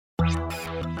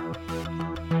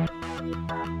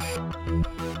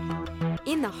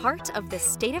In the heart of the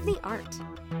state-of-the-art,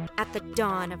 at the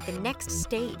dawn of the next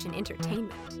stage in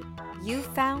entertainment, you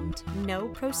found No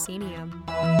Proscenium.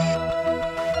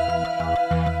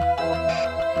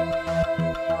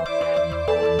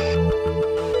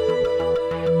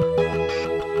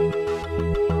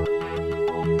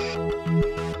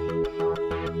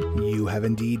 You have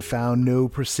indeed found No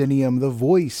Proscenium, the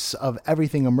voice of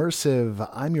everything immersive.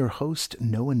 I'm your host,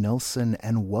 Noah Nelson,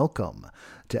 and welcome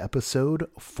to episode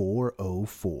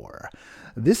 404.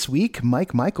 This week,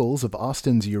 Mike Michaels of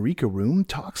Austin's Eureka Room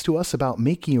talks to us about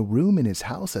making a room in his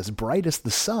house as bright as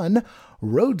the sun,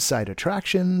 roadside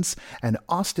attractions, and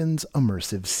Austin's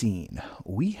immersive scene.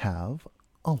 We have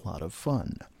a lot of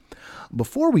fun.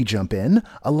 Before we jump in,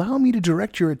 allow me to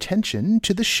direct your attention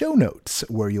to the show notes,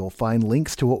 where you'll find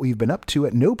links to what we've been up to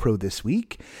at NoPro this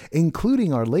week,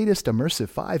 including our latest Immersive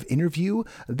 5 interview,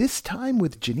 this time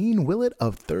with Janine Willett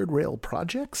of Third Rail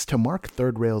Projects to mark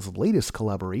Third Rail's latest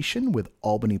collaboration with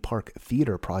Albany Park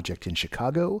Theater Project in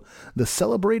Chicago, the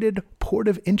celebrated Port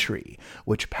of Entry,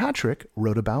 which Patrick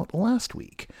wrote about last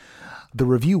week. The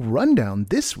review rundown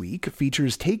this week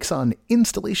features takes on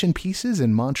installation pieces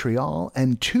in Montreal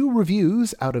and 2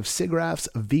 reviews out of SIGGRAPH's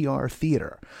VR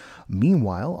Theater.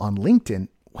 Meanwhile, on LinkedIn...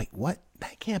 Wait, what?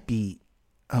 That can't be...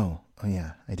 Oh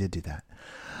yeah, I did do that.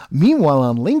 Meanwhile,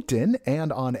 on LinkedIn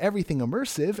and on Everything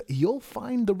Immersive, you'll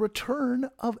find the return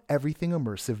of Everything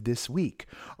Immersive this week.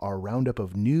 Our roundup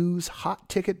of news, hot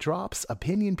ticket drops,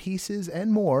 opinion pieces,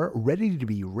 and more ready to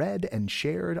be read and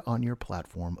shared on your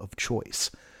platform of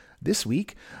choice. This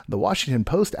week, the Washington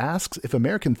Post asks if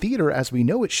American theater as we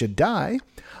know it should die,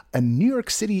 a New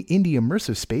York City indie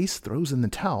immersive space throws in the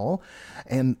towel,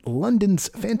 and London's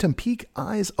Phantom Peak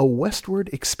eyes a westward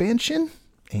expansion,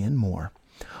 and more.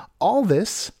 All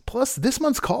this, plus this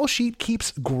month's call sheet keeps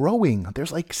growing.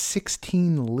 There's like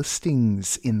 16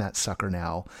 listings in that sucker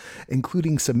now,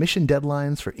 including submission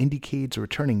deadlines for Indiecade's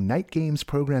returning Night Games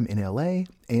program in LA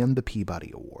and the Peabody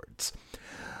Awards.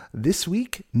 This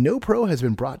week, NoPro has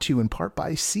been brought to you in part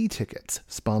by C-Tickets,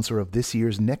 sponsor of this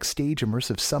year's Next Stage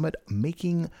Immersive Summit,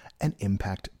 Making an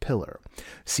Impact Pillar.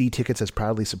 C-Tickets has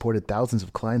proudly supported thousands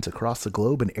of clients across the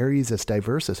globe in areas as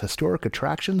diverse as historic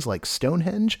attractions like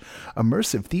Stonehenge,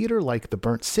 immersive theater like the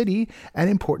Burnt City, and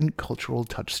important cultural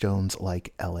touchstones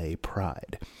like LA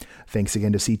Pride. Thanks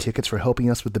again to C-Tickets for helping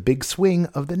us with the big swing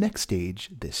of the Next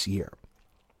Stage this year.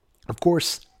 Of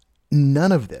course,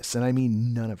 none of this, and I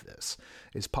mean none of this,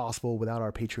 is possible without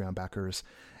our Patreon backers.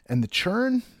 And the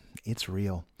churn, it's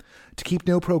real. To keep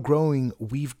NoPro growing,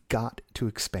 we've got to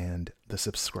expand the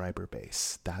subscriber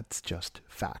base. That's just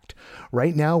fact.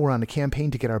 Right now, we're on a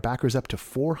campaign to get our backers up to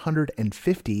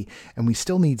 450, and we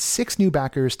still need 6 new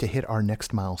backers to hit our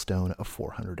next milestone of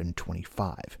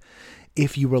 425.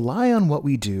 If you rely on what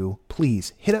we do,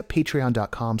 please hit up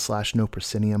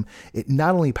patreon.com/NoProscenium. It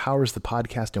not only powers the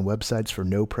podcast and websites for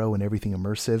NoPro and Everything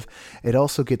Immersive, it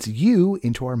also gets you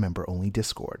into our member-only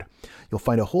Discord. You'll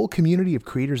find a whole community of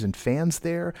creators and fans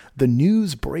there. The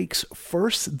news breaks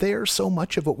first there. So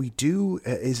much of what we do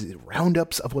is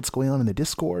roundups of what's going on in the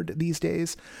Discord these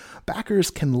days.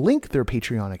 Backers can link their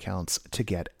Patreon accounts to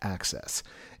get access.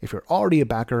 If you're already a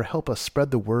backer, help us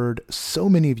spread the word. So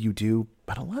many of you do,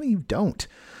 but a lot of you don't.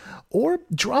 Or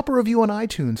drop a review on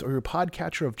iTunes or your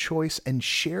podcatcher of choice and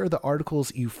share the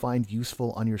articles you find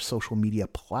useful on your social media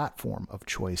platform of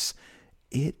choice.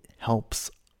 It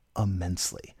helps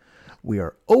immensely. We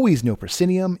are always No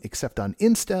Proscenium, except on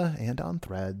Insta and on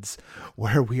Threads,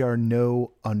 where we are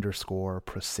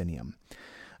No_Proscenium.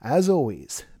 As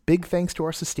always, big thanks to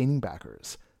our sustaining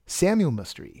backers: Samuel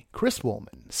Mustry, Chris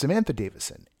Woolman, Samantha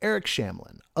Davison, Eric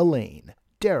Shamlin, Elaine,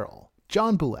 Daryl,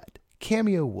 John Boulette,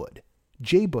 Cameo Wood,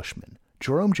 Jay Bushman,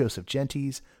 Jerome Joseph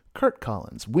Genties, Kurt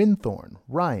Collins, Wynn Thorne,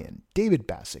 Ryan, David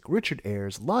Bassick, Richard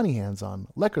Ayers, Lonnie Hanson,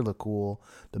 Lecker LeCool,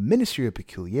 the Ministry of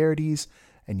Peculiarities,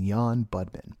 and Jan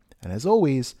Budman. And as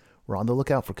always, we're on the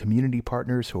lookout for community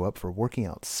partners who are up for working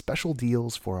out special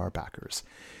deals for our backers.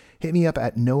 Hit me up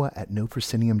at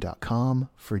noah@noproscenium.com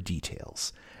for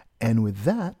details. And with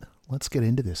that, let's get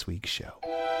into this week's show.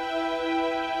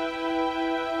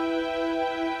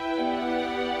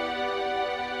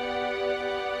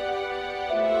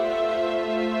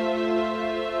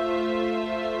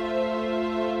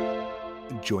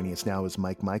 Joining us now is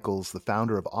Mike Michaels, the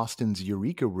founder of Austin's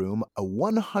Eureka Room, a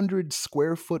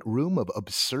 100-square-foot room of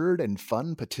absurd and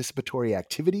fun participatory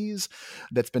activities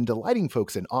that's been delighting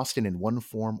folks in Austin in one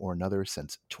form or another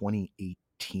since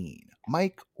 2018.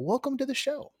 Mike, welcome to the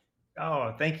show.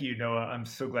 Oh, thank you, Noah. I'm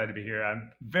so glad to be here.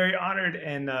 I'm very honored,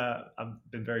 and I've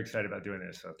been very excited about doing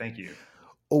this. So thank you.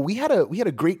 Oh, we had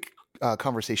a great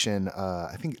conversation,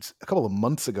 I think it's a couple of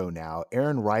months ago now.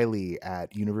 Aaron Riley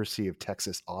at University of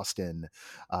Texas, Austin,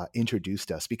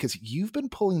 introduced us because you've been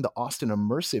pulling the Austin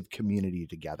immersive community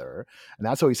together. And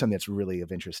that's always something that's really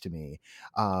of interest to me.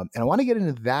 And I want to get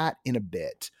into that in a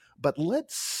bit. But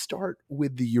let's start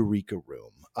with the Eureka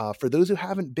Room. For those who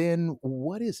haven't been,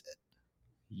 what is it?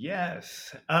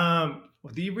 Yes. The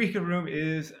Eureka Room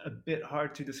is a bit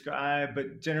hard to describe,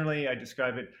 but generally I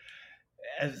describe it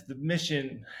as the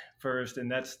mission first,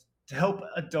 and that's to help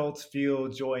adults feel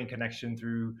joy and connection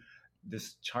through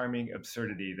this charming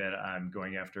absurdity that I'm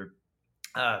going after.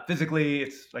 Physically,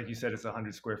 it's like you said, it's a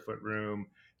 100 square foot room.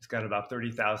 It's got about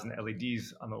 30,000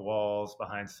 LEDs on the walls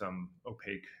behind some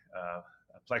opaque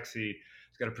plexi.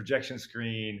 It's got a projection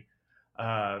screen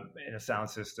and a sound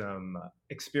system.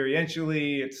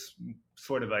 Experientially, it's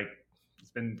sort of like it's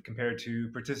been compared to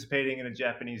participating in a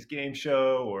Japanese game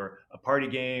show or a party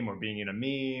game or being in a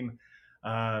meme.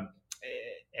 Uh,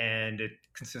 and it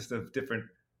consists of different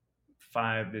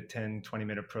 5 to 10,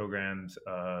 20-minute programs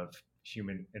of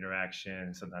human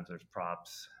interaction. Sometimes there's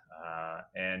props,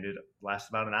 and it lasts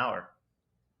about an hour.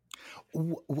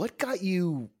 What got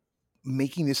you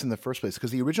making this in the first place? Because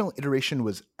the original iteration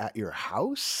was at your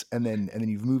house, and then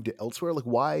you've moved it elsewhere. Like,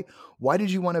 why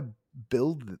did you want to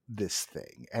build this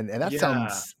thing? And that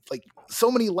sounds like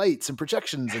so many lights and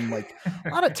projections and like a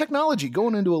lot of technology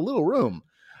going into a little room.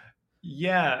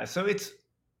 Yeah, so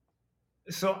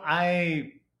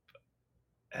I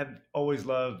have always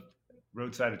loved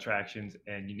roadside attractions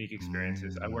and unique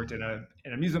experiences. I worked in an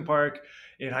amusement park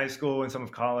in high school and some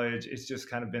of college. It's just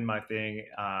kind of been my thing.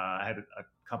 I had a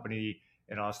company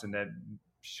in Austin that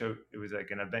showed, it was like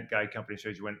an event guide company,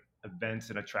 shows you when events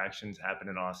and attractions happen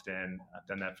in Austin. I've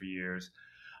done that for years.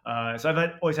 So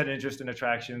always had an interest in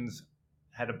attractions,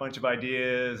 had a bunch of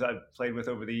ideas I've played with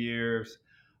over the years.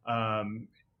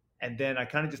 And then I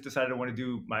kind of just decided I want to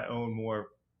do my own more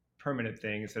permanent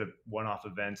thing instead of one-off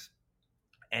events.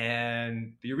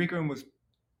 And the Eureka Room was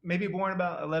maybe born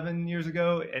about 11 years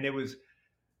ago, and it was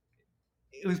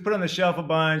put on the shelf a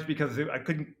bunch because I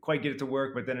couldn't quite get it to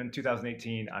work. But then in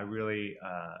 2018, I really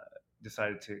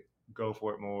decided to go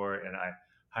for it more, and I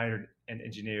hired an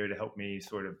engineer to help me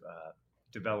sort of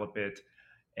develop it.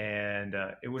 And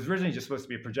it was originally just supposed to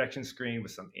be a projection screen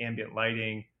with some ambient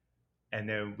lighting, and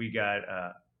then we got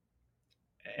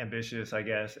ambitious, I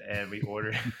guess, and we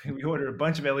ordered a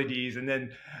bunch of LEDs, and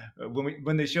then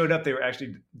when they showed up, they were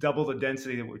actually double the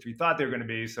density of which we thought they were going to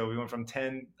be. So we went from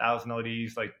 10,000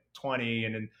 LEDs like 20,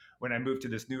 and then when I moved to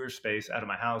this newer space out of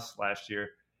my house last year,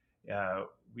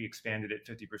 we expanded it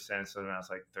 50%. So now it's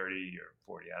like 30 or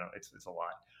 40. I don't. It's a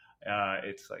lot.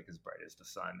 It's like as bright as the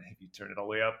sun if you turn it all the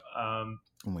way up.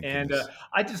 And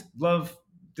I just love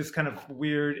this kind of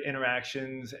weird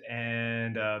interactions,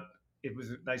 and it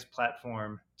was a nice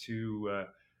platform to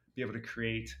be able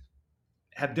to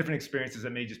have different experiences that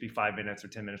may just be 5 minutes or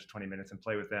 10 minutes or 20 minutes and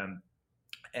play with them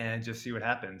and just see what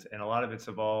happens. And a lot of it's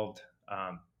evolved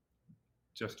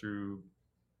just through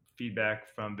feedback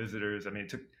from visitors. I mean, it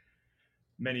took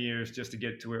many years just to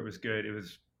get to where it was good. It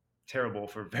was terrible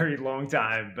for a very long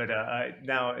time, but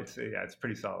now it's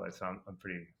pretty solid. So I'm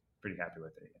pretty happy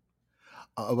with it.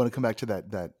 I want to come back to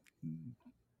that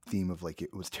theme of like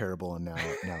it was terrible and now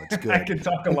it's good. I can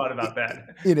talk a lot about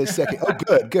that in a second. Oh,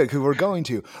 good, because we're going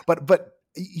to. But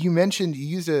you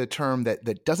used a term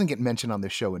that doesn't get mentioned on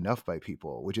this show enough by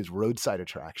people, which is roadside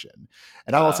attraction.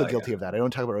 And I'm also guilty of that. I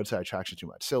don't talk about roadside attraction too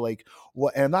much. So like,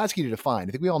 and I'm not asking you to define.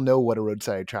 I think we all know what a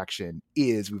roadside attraction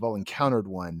is. We've all encountered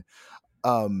one.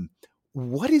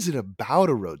 What is it about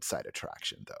a roadside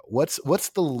attraction though? What's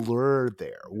the lure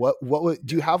there? What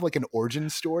do you have like an origin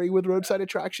story with roadside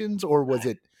attractions, or was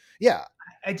it? Yeah.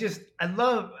 I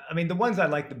mean, the ones I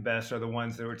like the best are the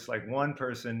ones that it's like one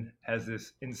person has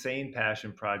this insane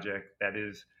passion project that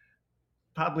is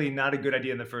probably not a good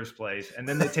idea in the first place, and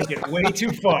then they take it way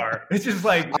too far. It's just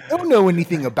like, I don't know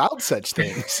anything about such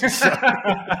things.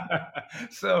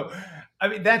 So, I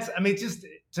mean, just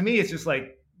to me, it's just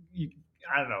like,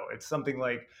 I don't know. It's something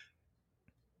like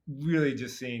really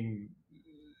just seeing,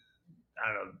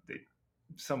 I don't know,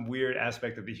 some weird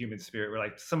aspect of the human spirit where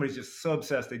like somebody's just so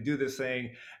obsessed, they do this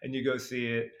thing and you go see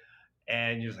it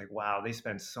and you're just like, wow, they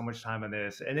spend so much time on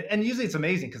this. And usually it's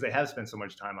amazing because they have spent so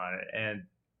much time on it.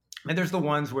 And there's the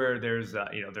ones where there's,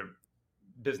 their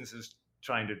businesses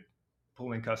trying to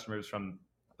pull in customers from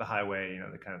the highway,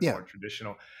 the kind of more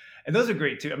traditional. And those are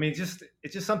great too. I mean,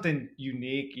 it's just something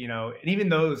unique, and even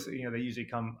those, they usually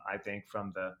come, I think,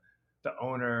 from the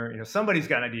owner. Somebody's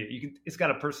got an idea. It's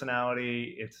got a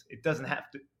personality. It doesn't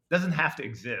have to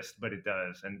exist, but it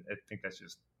does. And I think that's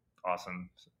just awesome.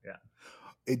 So, yeah.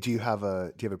 Do you have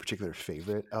a particular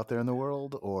favorite out there in the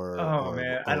world, Oh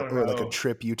man, I don't or like a know.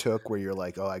 trip you took where you're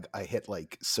like, oh, I hit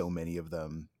like so many of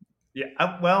them?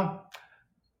 Yeah, well,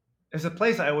 there's a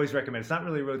place I always recommend. It's not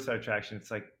really a roadside attraction.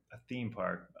 It's like a theme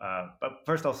park. But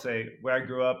first, I'll say where I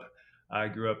grew up. I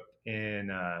grew up in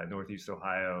Northeast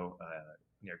Ohio,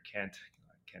 near Kent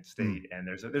Mm. State, and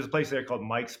there's a place there called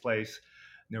Mike's Place.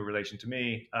 No relation to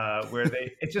me, where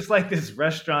it's just like this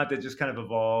restaurant that just kind of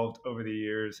evolved over the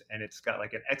years, and it's got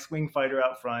like an X-wing fighter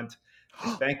out front.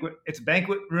 It's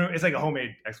banquet room. It's like a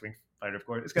homemade X-wing fighter, of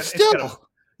course. It's got a Still,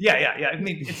 yeah. I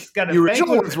mean, it's got the a original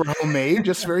banquet. ones were homemade,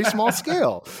 just very small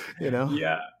scale.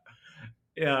 Yeah,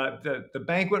 yeah. The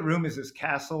banquet room is this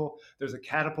castle. There's a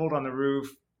catapult on the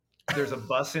roof. There's a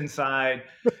bus inside.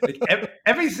 Like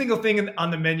every single thing on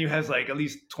the menu has like at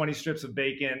least 20 strips of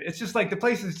bacon. It's just like the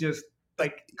place is just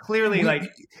like clearly like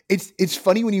It's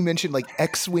funny when you mentioned like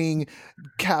X-wing,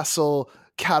 castle,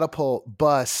 catapult,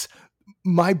 bus.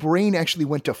 My brain actually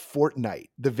went to Fortnite,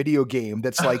 the video game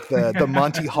that's like the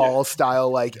Monty yeah, Hall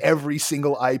style, like every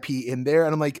single IP in there.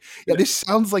 And I'm like, yeah, yeah, this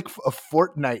sounds like a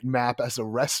Fortnite map as a yeah.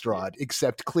 restaurant,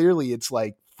 except clearly it's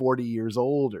like 40 years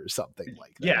old or something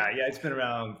like that. Yeah, it's been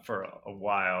around for a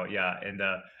while. Yeah, and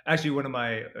actually, one of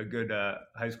my good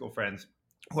high school friends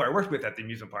who I worked with at the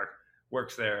amusement park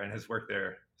works there and has worked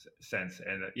there since.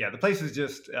 And yeah, the place is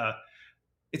just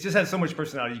it just has so much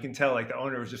personality. You can tell like the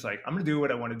owner was just like, I'm going to do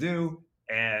what I want to do,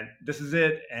 and this is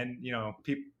it. And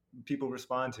people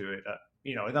respond to it.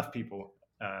 Enough people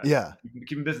Yeah.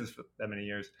 keep in business for that many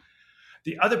years.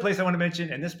 The other place I want to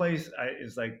mention, and this place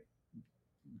is like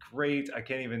great. I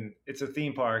can't even. It's a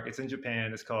theme park. It's in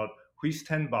Japan. It's called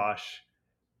Huisten Bosch.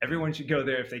 Everyone should go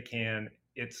there if they can.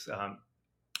 It's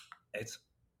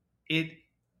it.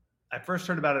 I first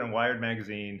heard about it in Wired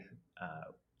magazine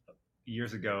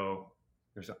years ago.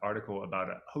 There's an article about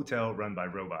a hotel run by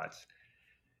robots,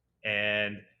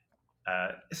 and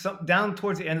down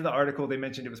towards the end of the article, they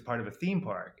mentioned it was part of a theme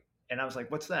park, and I was like,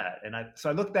 "What's that?" And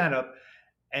I looked that up,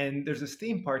 and there's this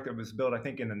theme park that was built, I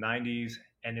think, in the '90s,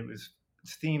 and it's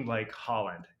themed like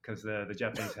Holland because the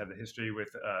Japanese have the history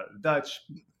with the Dutch,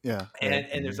 Yeah.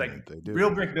 and there's like They do.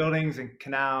 real brick buildings and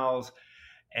canals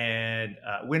and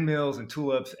windmills and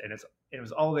tulips, and it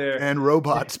was all there. And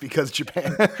robots because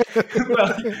Japan.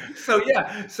 Well, so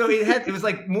it was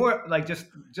like more like just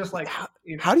like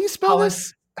How do you spell Holland.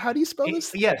 this? How do you spell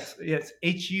this? Yes,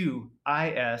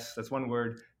 HUIS. That's one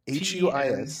word. TEN,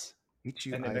 HUIS.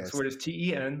 and the next HUIS. word is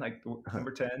TEN, like the Uh-huh.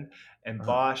 number 10. And Uh-huh.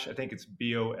 Bosch, I think it's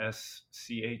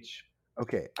BOSCH.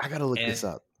 Okay, I gotta look And this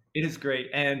up. it is great.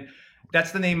 And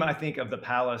that's the name, I think, of the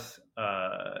palace,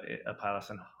 a palace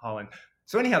in Holland.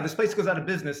 So anyhow, this place goes out of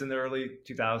business in the early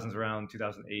 2000s, around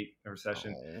 2008, a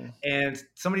recession. Oh. And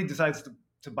somebody decides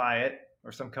to buy it,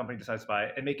 or some company decides to buy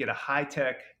it and make it a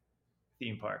high-tech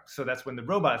theme park. So that's when the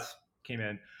robots came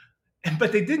in.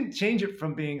 But they didn't change it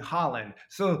from being Holland.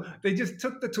 So they just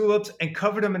took the tulips and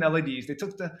covered them in LEDs. They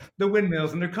took the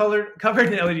windmills and they're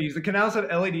covered in LEDs. The canals have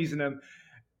LEDs in them.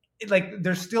 Like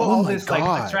there's still Oh all my this like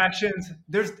God. attractions.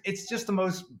 It's just the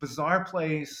most bizarre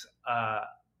place.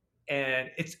 And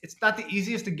it's not the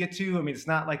easiest to get to. I mean, it's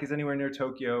not like it's anywhere near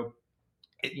Tokyo.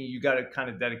 You got to kind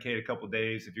of dedicate a couple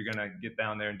days if you're gonna get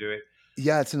down there and do it.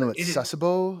 Yeah, it's in But what, it is,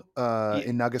 Sasebo yeah,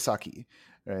 in Nagasaki,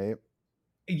 right?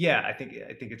 yeah, I think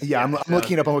it's Yeah, I'm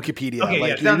looking it up on Wikipedia. okay. Yeah,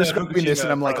 Like it's you're down the describing this, and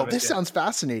Fukushima I'm like, part oh, of it. this Yeah, sounds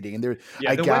fascinating. And there,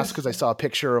 yeah. I The gasped webs because I saw a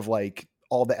picture of like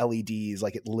all the LEDs,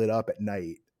 like it lit up at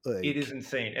night. It is Like,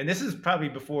 insane, and this is probably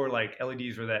before like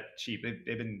LEDs were that cheap.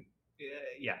 They've been,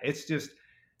 yeah. It's just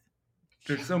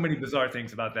there's so many bizarre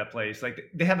things about that place. Like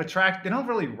they have They don't have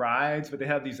really rides, but they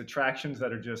have these attractions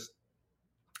that are just.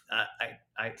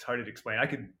 It's hard to explain. I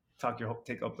could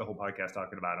take up the whole podcast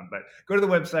talking about them, but go to the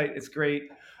website. It's great.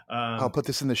 I'll put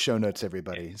this in the show notes,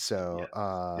 everybody. So,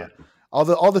 Yeah. all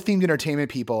the themed entertainment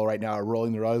people right now are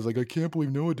rolling their eyes like, I can't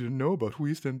believe Noah didn't know about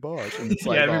Huist and Bosch. And it's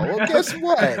like, Yeah, oh, well, guess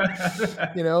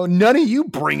what? None of you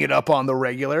bring it up on the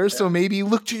regular, so maybe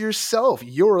look to yourself.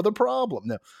 You're the problem.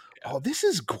 No. Oh, this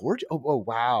is gorgeous. Oh,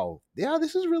 wow. Yeah,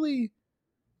 this is really.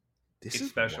 It's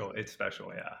special. It's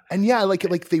special, yeah. And yeah,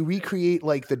 like they recreate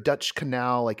like the Dutch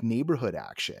Canal like neighborhood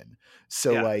action.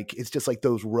 So Yeah. like it's just like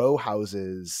those row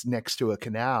houses next to a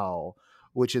canal,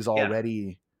 which is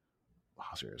already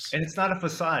wowzers. And it's not a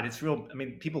facade. It's real. I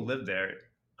mean, people live there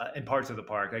in parts of the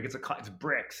park. Like it's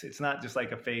bricks. It's not just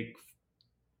like a fake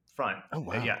front. Oh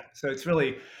wow. Yeah. So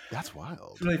that's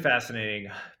wild. It's really fascinating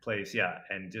place. Yeah.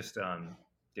 And just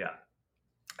yeah.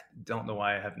 Don't know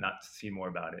why I have not seen more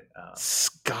about it.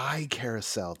 Sky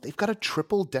Carousel. They've got a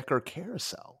triple-decker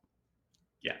carousel.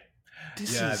 Yeah.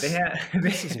 This Yeah.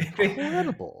 is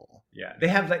incredible. Yeah, they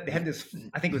had this.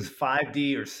 I think it was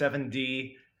 5D or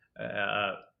 7D They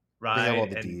have all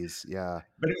ride, the D's. Yeah.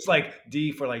 but it was like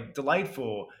D for like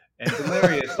delightful and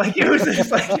delirious. Like it was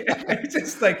just like it's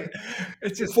just The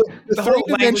the three whole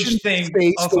dimensions language of thing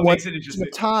space, the also one makes it dimension interesting.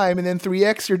 of time, and then three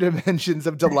extra dimensions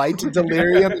of delight,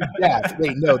 delirium, and death.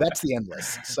 Wait, no, that's the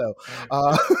endless. So,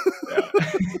 Yeah.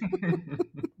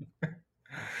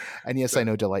 and yes, So, I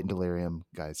know delight and delirium,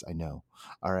 guys. I know.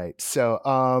 All right. So,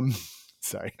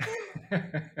 sorry.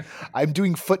 I'm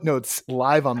doing footnotes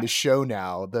live on the show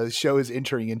now. The show is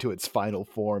entering into its final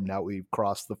form now we've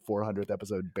crossed the 400th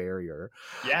episode barrier.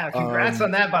 yeah, congrats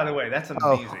on that, by the way. That's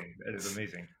Oh, amazing. That is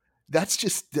amazing. that's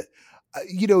just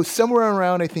somewhere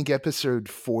around I think episode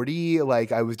 40,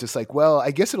 like I was just like, well,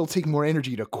 I guess it'll take more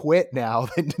energy to quit now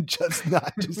than to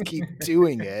just keep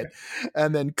doing it.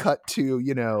 And then cut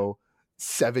to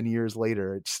 7 years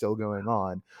later it's still going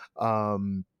on.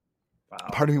 Wow.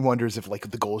 Part of me wonders if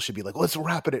like the goal should be like, let's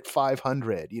wrap it at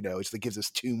 500, it's like gives us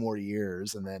 2 more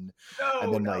years, and then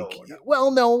No.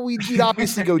 well, no, we'd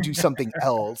obviously go do something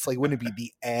else. Like, wouldn't it be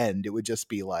the end? It would just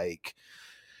be like,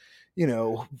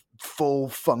 full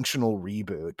functional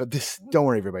reboot. But don't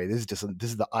worry, everybody. This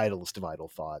is the idlest of idle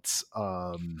thoughts.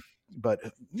 But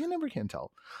you never can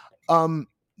tell.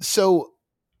 So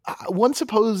one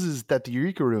supposes that the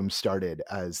Eureka Room started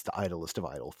as the idlest of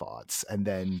idle thoughts, and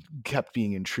then kept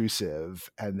being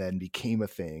intrusive, and then became a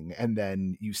thing, and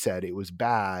then you said it was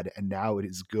bad, and now it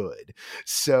is good.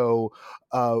 So,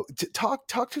 talk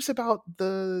to us about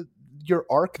your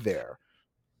arc there.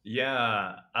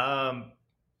 Yeah.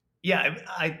 Yeah,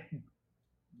 I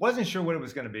wasn't sure what it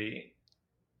was going to be.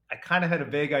 I kind of had a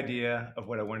vague idea of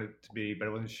what I wanted it to be, but I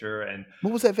wasn't sure. And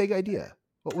what was that vague idea?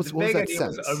 What was that idea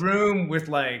sense? was a room with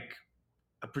like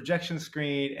a projection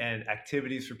screen and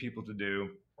activities for people to do,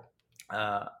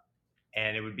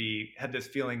 and it would have this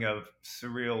feeling of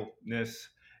surrealness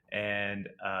and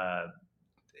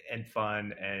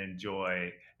fun and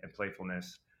joy and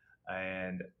playfulness,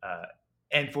 and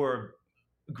for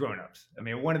grown-ups. I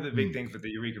mean, one of the big things with the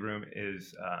Eureka Room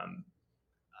is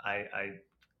I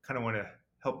kind of want to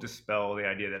help dispel the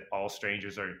idea that all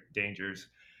strangers are dangers.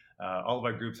 All of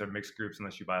our groups are mixed groups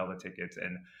unless you buy all the tickets,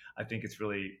 and I think it's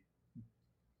really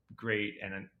great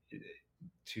and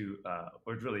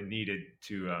or it's really needed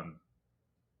to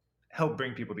help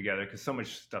bring people together, because so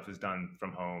much stuff is done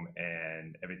from home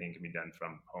and everything can be done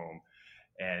from home.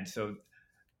 And so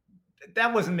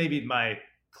that wasn't maybe my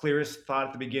clearest thought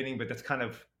at the beginning, but that's kind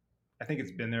of, I think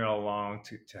it's been there all along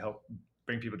to help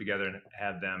bring people together and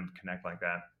have them connect like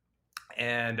that.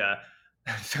 And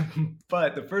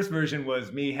but the first version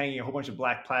was me hanging a whole bunch of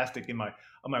black plastic on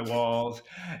my walls,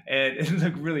 and it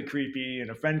looked really creepy.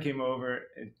 And a friend came over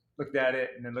and looked at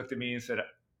it, and then looked at me and said,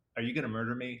 "Are you going to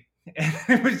murder me?" And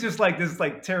it was just like this,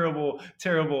 like terrible. If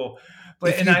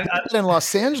you did it in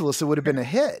Los Angeles, it would have been a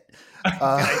hit.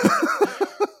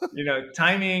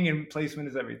 Timing and placement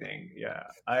is everything. Yeah,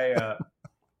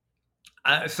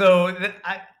 so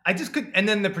I just couldn't. And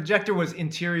then the projector was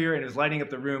interior and it was lighting up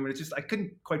the room, and it's just I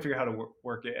couldn't quite figure out how to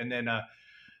work it. And then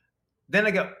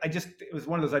it was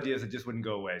one of those ideas that just wouldn't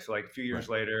go away. So like a few years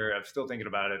later, I'm still thinking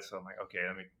about it. So I'm like, okay,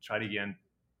 let me try it again.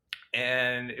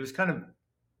 And it was kind of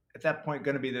at that point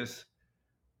going to be this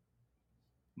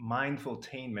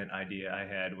mindfultainment idea I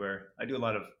had, where I do a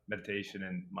lot of meditation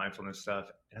and mindfulness stuff.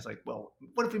 And I was like, well,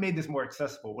 what if we made this more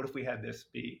accessible? What if we had this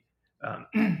be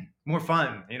more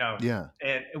fun, Yeah.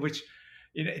 And which,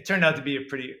 it turned out to be a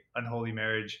pretty unholy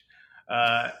marriage.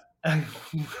 But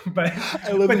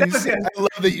I love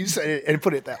that you said it and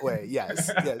put it that way. Yes,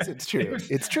 it's true.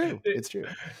 It's true.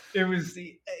 It was,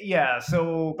 yeah.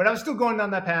 So, but I was still going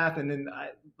down that path, and then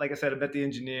like I said, I met the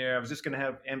engineer. I was just going to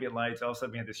have ambient lights. All of a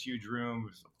sudden, we had this huge room,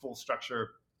 with a full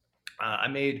structure.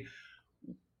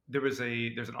 There's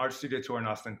an art studio tour in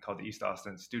Austin called the East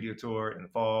Austin Studio Tour in the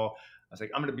fall. I was like,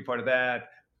 I'm going to be part of that.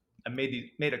 I made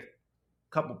a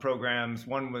couple programs.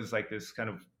 One was like this kind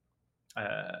of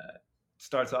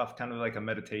starts off kind of like a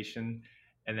meditation,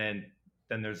 and then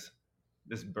there's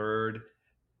this bird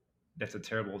that's a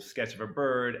terrible sketch of a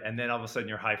bird, and then all of a sudden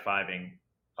you're high-fiving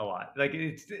a lot. Like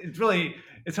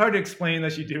it's hard to explain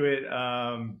unless you do it,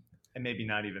 and maybe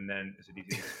not even then is it easy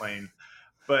to explain.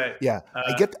 But yeah,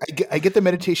 I get the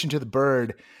meditation to the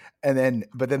bird, but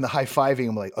then the high-fiving,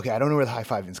 I'm like, okay, I don't know where the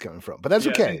high-fiving is coming from, but that's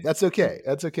okay. That's okay.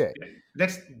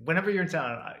 Next, whenever you're in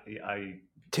town, I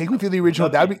take me through the original.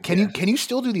 Can you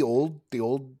still do the old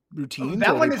routines?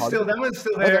 That one's still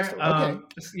there. Okay.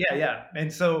 Yeah.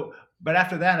 And so, but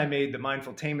after that, I made the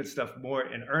mindfultainment stuff more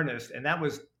in earnest, and that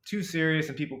was too serious.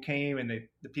 And people came, and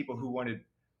the people who wanted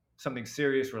something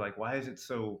serious were like, "Why is it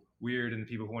so weird?" And the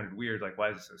people who wanted weird, like,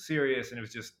 "Why is it so serious?" And it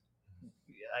was just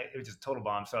it was just a total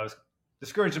bomb. So I was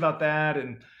discouraged about that,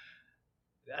 and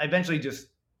I eventually just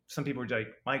some people were like,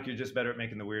 Mike, you're just better at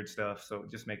making the weird stuff, so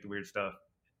just make the weird stuff,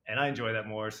 and I enjoy that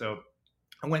more. So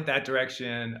I went that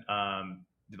direction,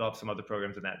 developed some other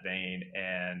programs in that vein,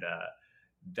 and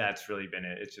that's really been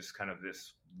it. It's just kind of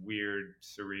this weird,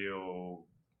 surreal,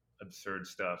 absurd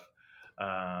stuff.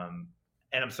 Um,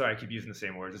 and I'm sorry, I keep using the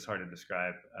same words. It's hard to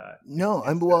describe. No,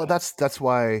 It's well, that's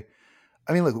why.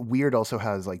 I mean, like weird also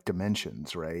has like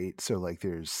dimensions, right? So like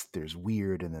there's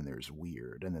weird, and then there's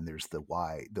weird, and then there's the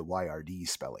YRD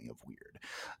spelling of weird,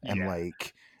 and yeah.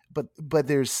 like, but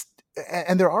there's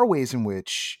and there are ways in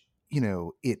which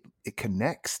it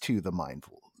connects to the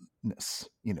mindfulness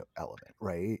element,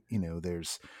 right?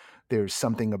 There's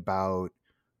something about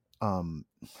um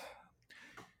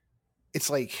it's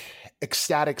like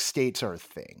ecstatic states are a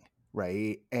thing,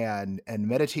 right? And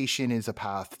meditation is a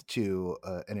path to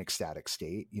an ecstatic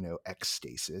state,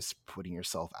 ecstasis, putting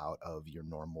yourself out of your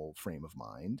normal frame of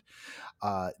mind.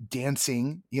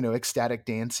 Dancing, ecstatic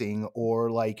dancing, or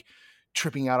like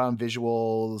tripping out on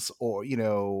visuals,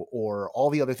 or all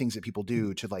the other things that people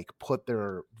do to like put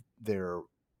their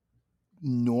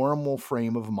normal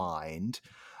frame of mind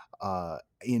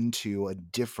into a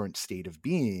different state of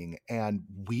being. And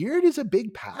weird is a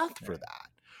big path for that,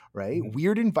 right? Mhm.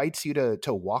 Weird invites you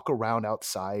to walk around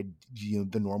outside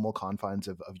the normal confines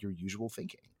of your usual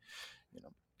thinking.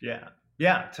 Yeah.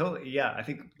 Yeah, totally. Yeah, I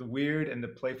think the weird and the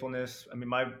playfulness. I mean,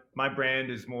 my brand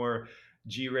is more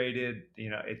G-rated.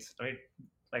 It's. I mean,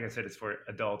 like I said, it's for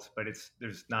adults, but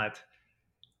there's not.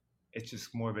 It's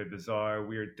just more of a bizarre,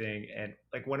 weird thing. And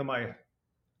like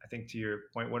I think to your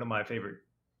point, one of my favorite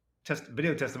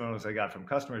video testimonials I got from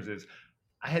customers is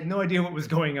I had no idea what was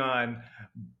going on,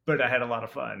 but I had a lot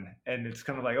of fun. And it's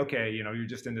kind of like, okay, you're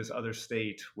just in this other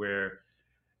state where,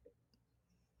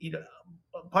 you know,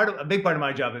 a big part of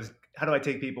my job is how do I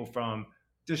take people from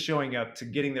just showing up to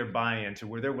getting their buy-in to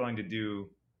where they're willing to do,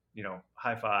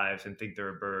 high fives and think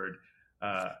they're a bird,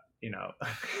 uh, you know.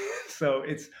 So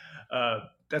it's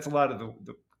that's a lot of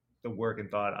the work and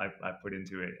thought I put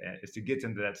into it, is to get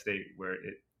into that state where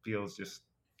it feels just,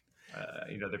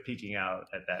 they're peaking out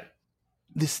at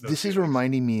those This is feelings.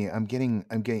 reminding me.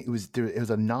 It was there. It was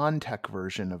a non-tech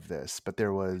version of this, but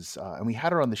there was, and we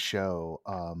had her on the show.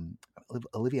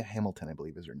 Olivia Hamilton, I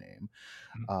believe, is her name.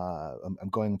 I'm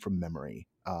going from memory.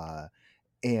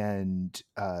 And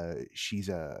she's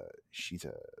a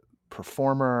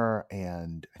performer,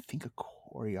 and I think a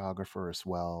choreographer as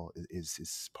well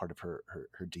is part of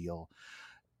her deal.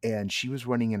 And she was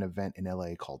running an event in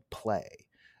LA called Play,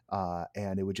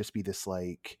 and it would just be this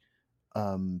like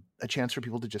a chance for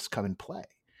people to just come and play.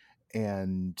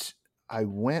 And I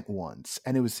went once,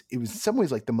 and it was in some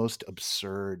ways like the most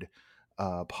absurd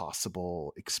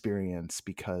possible experience,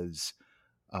 because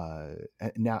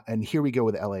and here we go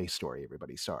with LA story,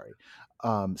 everybody. Sorry.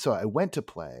 So I went to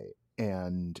play,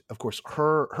 and of course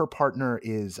her partner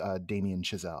is Damien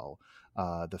Chazelle,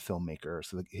 the filmmaker.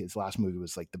 So his last movie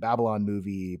was like the Babylon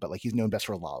movie, but like he's known best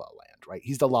for La La Land, right?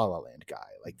 He's the La La Land guy,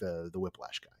 like the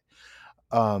Whiplash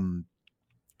guy.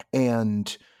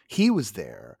 And he was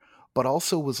there, but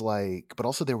also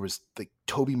there was like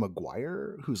Toby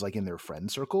Maguire, who's like in their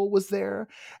friend circle, was there.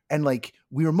 And like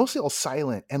we were mostly all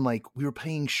silent, and like we were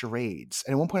playing charades.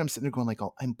 And at one point I'm sitting there going like,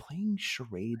 oh, I'm playing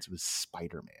charades with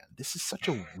Spider-Man. This is such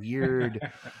a weird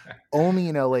only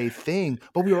in LA thing.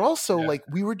 But we were also Yeah. like,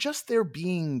 we were just there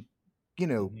being,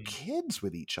 Mhm. kids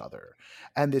with each other.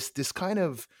 And this kind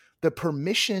of the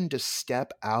permission to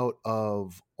step out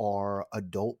of our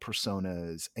adult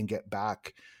personas and get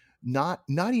back, not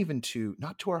to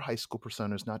our high school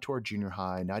personas, not to our junior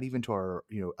high, not even to our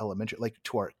elementary, like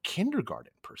to our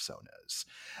kindergarten personas,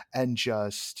 and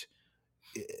just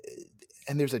eh,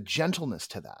 and there's a gentleness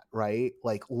to that, right?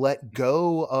 Like let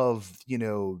go of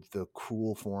the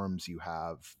cruel forms you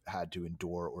have had to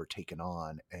endure or taken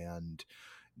on, and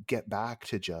get back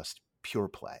to just pure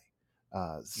play,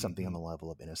 something on Mhm. the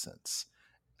level of innocence.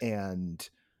 And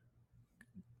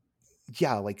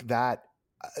yeah, like that.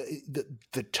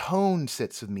 The tone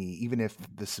sits with me, even if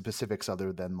the specifics,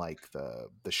 other than like the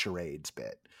charades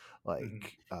bit, Mhm.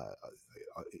 like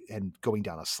and going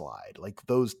down a slide, like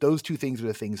those two things are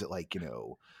the things that like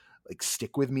like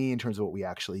stick with me in terms of what we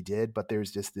actually did. But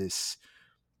there's just this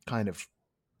kind of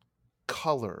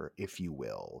color, if you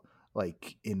will,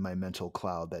 like in my mental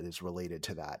cloud that is related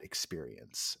to that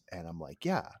experience. And I'm like,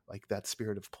 yeah, like that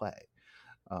spirit of play.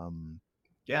 um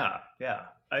Yeah, yeah.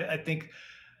 I think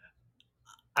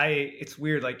it's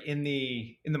weird. Like in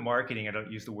the marketing, I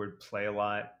don't use the word play a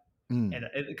lot, mm,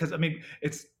 and because I mean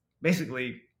it's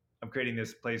basically I'm creating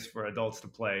this place for adults to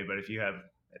play. But if you have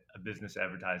a business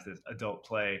advertised as adult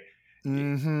play.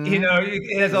 Mm-hmm.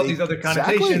 It has all these other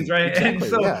connotations, right? Exactly, And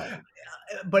so, yeah.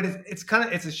 but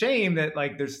it's a shame that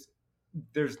like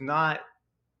there's not,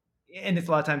 and it's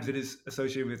a lot of times it is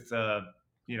associated with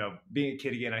being a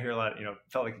kid again. I hear a lot,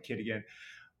 felt like a kid again.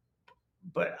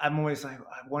 But I'm always like,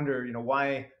 I wonder,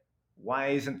 why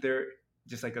isn't there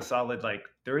just like a solid, like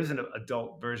there is an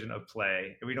adult version of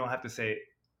play, and we don't have to say,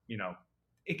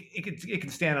 it can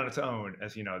stand on its own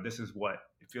as, this is what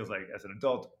it feels like as an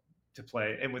adult to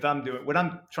play. And what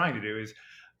I'm trying to do is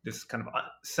this kind of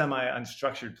semi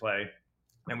unstructured play,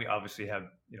 and we obviously have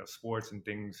sports and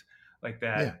things like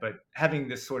that. Yeah. But having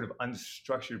this sort of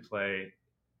unstructured play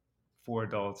for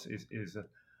adults is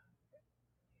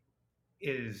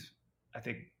I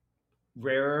think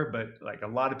rarer, but like a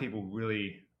lot of people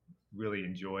really, really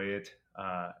enjoy it.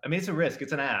 I mean, it's a risk,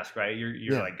 it's an ask, right?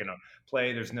 You're like gonna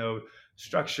play. There's no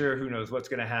structure. Who knows what's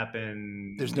gonna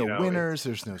happen? There's no winners.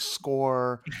 There's no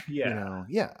score. Yeah,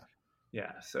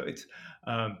 Yeah. So it's,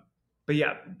 but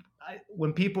yeah,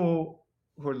 when people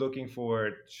who are looking for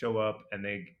it show up and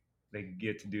they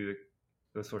get to do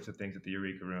those sorts of things at the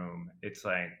Eureka Room, it's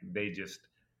like they just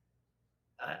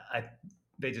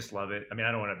they just love it. I mean,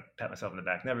 I don't want to pat myself on the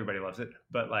back, and everybody loves it,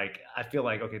 but like I feel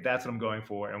like, okay, that's what I'm going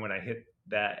for, and when I hit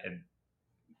that and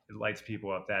it lights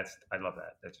people up, I love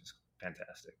that. That's just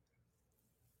fantastic.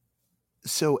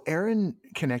 So Aaron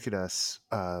connected us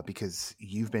because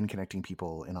you've been connecting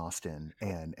people in Austin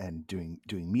and doing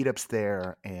meetups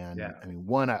there. And Yeah. I mean,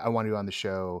 one, I wanted you on the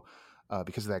show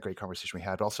because of that great conversation we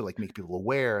had, but also like make people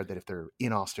aware that if they're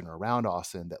in Austin or around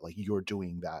Austin, that like you're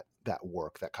doing that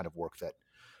work, that kind of work that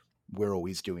we're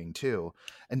always doing too.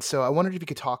 And so I wondered if you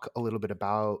could talk a little bit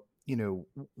about,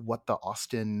 what the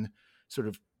Austin sort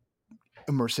of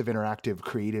immersive, interactive,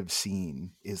 creative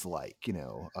scene is like,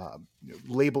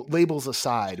 labels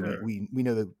aside. Sure. We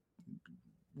know that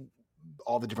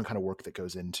all the different kind of work that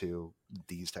goes into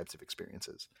these types of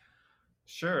experiences.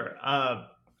 Sure.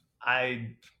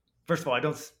 First of all, I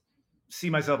don't see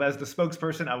myself as the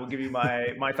spokesperson. I will give you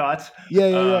my thoughts.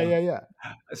 Yeah.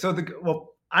 So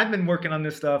I've been working on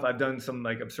this stuff. I've done some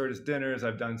like absurdist dinners.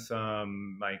 I've done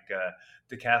some like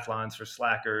decathlons for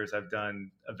slackers. I've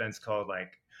done events called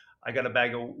like, I got a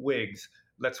bag of wigs,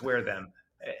 let's wear them.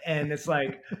 And it's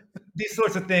like these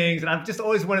sorts of things. And I've just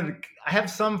always I have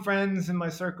some friends in my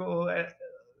circle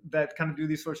that kind of do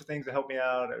these sorts of things that help me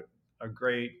out, are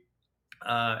great.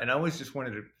 And I always just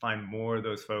wanted to find more of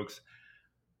those folks.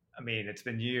 I mean, it's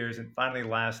been years, and finally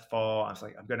last fall, I was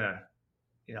like, I'm gonna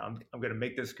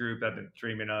make this group I've been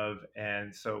dreaming of.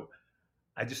 And so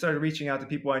I just started reaching out to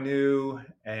people I knew,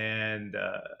 and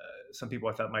some people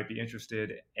I thought might be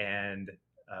interested. And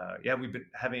we've been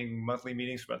having monthly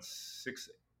meetings for about 6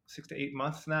 to 8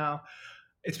 months now.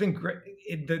 It's been great.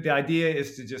 The idea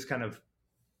is to just kind of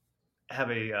have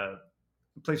a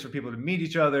place for people to meet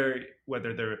each other,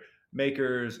 whether they're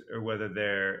makers or whether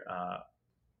they're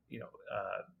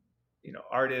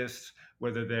artists,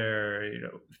 whether they're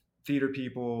theater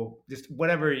people, just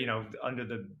whatever, under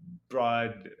the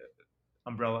broad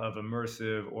umbrella of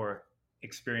immersive or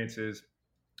experiences.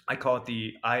 I call it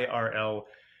the IRL,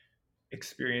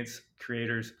 Experience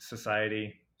Creators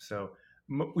Society. So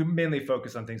we mainly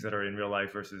focus on things that are in real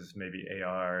life versus maybe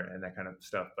AR and that kind of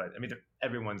stuff. But I mean,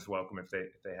 everyone's welcome if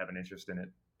they have an interest in it.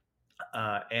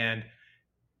 And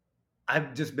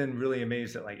I've just been really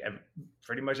amazed that like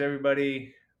pretty much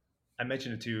everybody I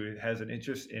mentioned it to has an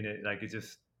interest in it. Like it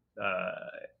just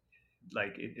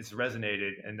it's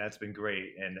resonated, and that's been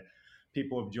great. And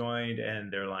people have joined,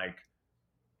 and they're like,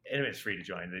 and it's free to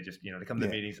join. They just they come to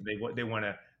the meetings, and they want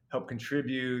to help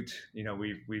contribute.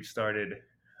 We've started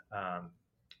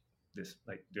this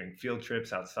like doing field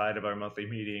trips outside of our monthly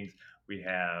meetings. We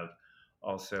have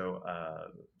also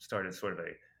started sort of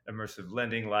a immersive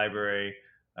lending library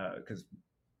because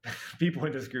people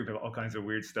in this group have all kinds of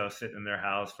weird stuff sitting in their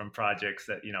house from projects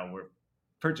that were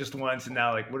purchased once, and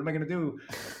now like, what am I going to do?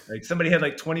 Like somebody had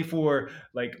like 24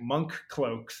 like monk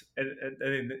cloaks,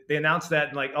 and they announced that,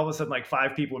 and like all of a sudden like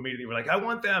 5 people immediately were like, I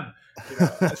want them.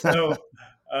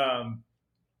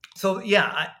 So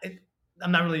yeah,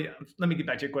 I'm not really. Let me get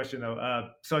back to your question though.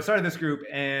 So I started this group,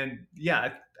 and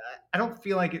I don't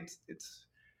feel like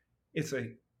it's a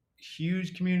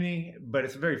huge community, but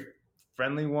it's a very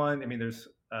friendly one. I mean, there's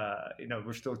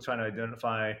we're still trying to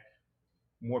identify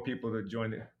more people to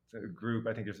join the group.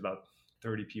 I think there's about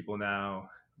 30 people now.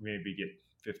 Maybe get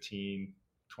 15,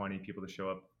 20 people to show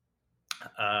up.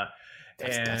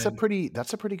 That's a pretty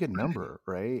good number,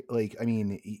 right? Like, I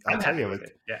mean, I'll tell you,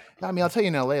 like, I mean, I'll tell you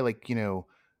in LA, like,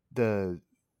 when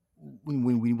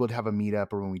we would have a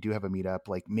meetup, or when we do have a meetup,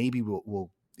 like maybe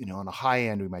we'll on a high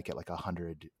end, we might get like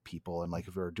 100 people. And like,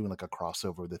 if we're doing like a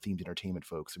crossover with the themed entertainment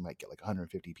folks, we might get like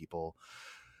 150 people.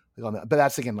 But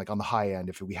that's again, like on the high end,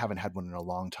 if we haven't had one in a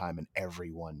long time and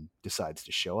everyone decides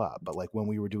to show up. But like when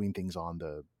we were doing things on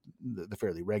the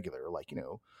fairly regular, like, and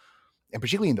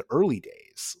particularly in the early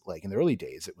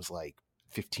days, it was like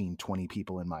 15, 20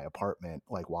 people in my apartment,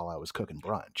 like while I was cooking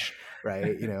brunch.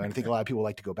 Right. And I think a lot of people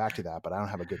like to go back to that, but I don't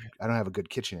have a good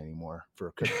kitchen anymore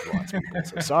for cooking for lots of people.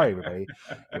 So sorry, everybody.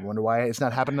 You wonder why it's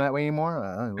not happening that way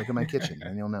anymore? Look at my kitchen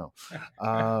and you'll know.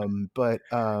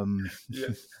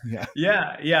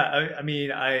 Yeah. I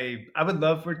mean, I would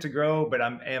love for it to grow, but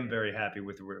am very happy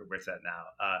with where it's at now.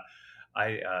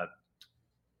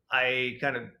 I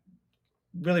kind of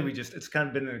really, it's kind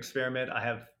of been an experiment.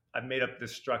 I've made up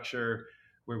this structure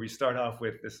where we start off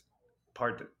with this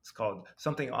part that's called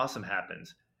 "Something Awesome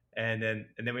Happens," and then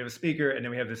we have a speaker, and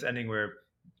then we have this ending where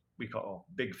we call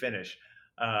Big Finish,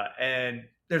 and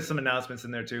there's some announcements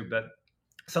in there too. But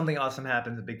Something Awesome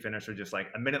Happens and Big Finish are just like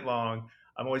a minute long.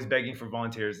 I'm always begging for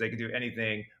volunteers. They can do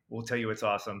anything. We'll tell you it's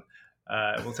awesome.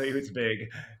 We'll tell you it's big.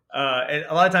 And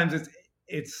a lot of times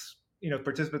it's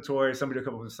participatory. Somebody will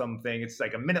come up with something. It's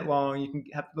like a minute long. You can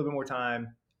have a little bit more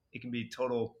time. It can be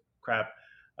total crap.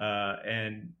 But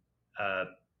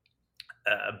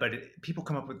people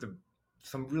come up with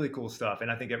some really cool stuff.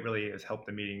 And I think it really has helped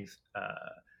the meetings.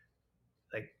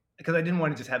 Because I didn't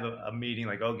want to just have a meeting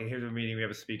like, okay, here's a meeting, we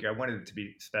have a speaker. I wanted it to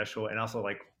be special. And also,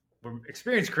 like, we're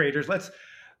experienced creators. Let's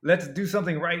do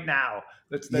something right now.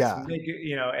 Let's make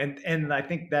it, and I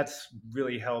think that's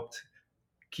really helped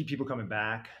keep people coming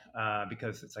back,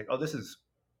 because it's like, oh, this is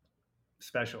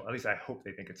special. At least I hope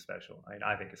they think it's special.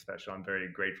 I think it's special. I'm very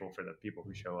grateful for the people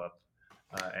who show up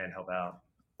and help out.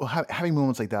 Well, having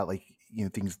moments like that, like,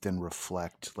 things then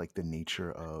reflect like the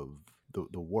nature of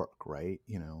the work, right?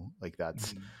 Like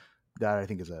that's that I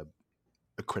think is a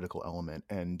critical element.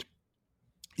 And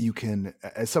you can,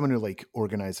 as someone who like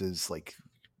organizes like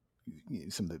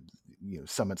some of the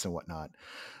summits and whatnot,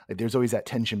 like there's always that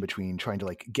tension between trying to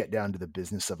like get down to the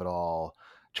business of it all,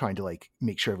 trying to like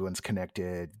make sure everyone's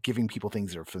connected, giving people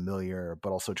things that are familiar,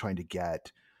 but also trying to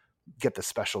get the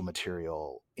special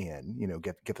material in,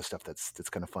 get the stuff that's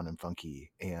kind of fun and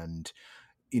funky. And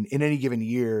in any given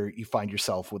year, you find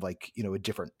yourself with like, a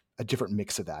different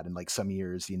mix of that. And like some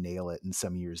years you nail it and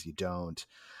some years you don't.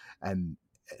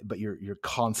 But you're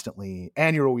constantly,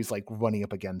 and you're always like running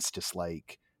up against just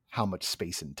like, how much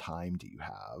space and time do you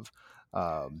have?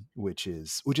 Which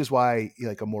is why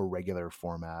like a more regular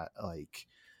format, like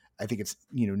I think it's,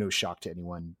 no shock to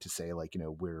anyone to say like,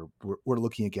 we're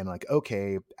looking again, like,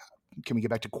 okay, can we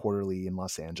get back to quarterly in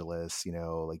Los Angeles,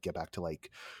 like get back to like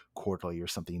quarterly or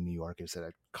something in New York? I said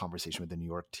a conversation with the New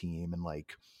York team, and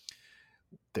like,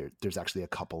 there's actually a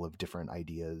couple of different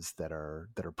ideas that are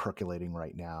percolating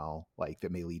right now, like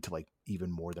that may lead to like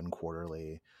even more than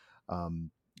quarterly.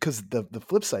 Because the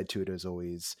flip side to it is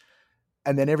always,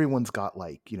 and then everyone's got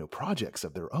like, projects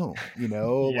of their own,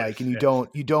 Yes, like, and you don't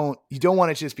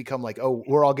want it to just become like, oh,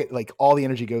 we're all like all the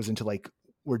energy goes into like,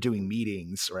 we're doing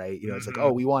meetings, right? It's like,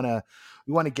 oh, we want to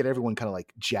get everyone kind of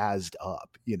like jazzed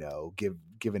up,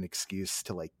 give an excuse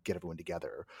to like get everyone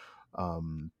together.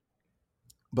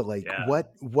 But like,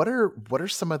 what are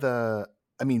some of the,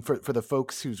 I mean, for the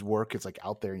folks whose work is like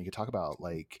out there, and you could talk about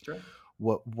like, Sure.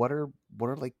 what are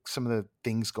like some of the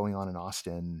things going on in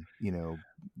Austin,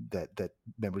 that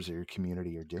members of your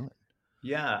community are doing?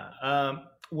 Yeah.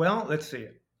 Well, let's see.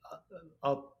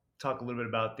 I'll talk a little bit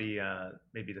about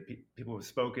maybe the people who've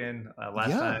spoken.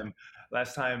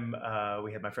 Last time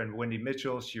we had my friend Wendy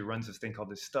Mitchell. She runs this thing called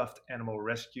the Stuffed Animal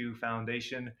Rescue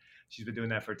Foundation. She's been doing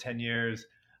that for 10 years.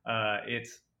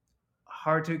 It's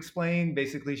hard to explain.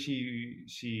 Basically,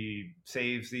 she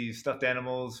saves these stuffed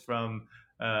animals from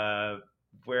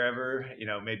wherever,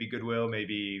 maybe Goodwill,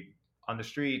 maybe on the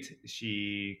street.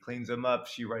 She cleans them up.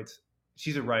 She's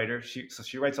a writer. So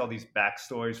she writes all these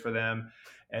backstories for them.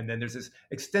 And then there's this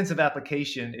extensive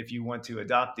application if you want to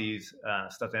adopt these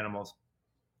stuffed animals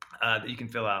that you can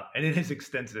fill out. And it is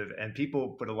extensive, and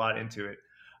people put a lot into it.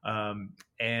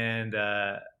 And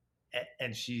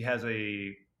she has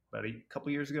about a couple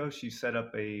years ago, she set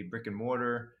up a brick and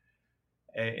mortar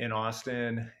in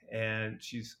Austin, and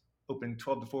she's open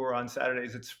 12 to 4 on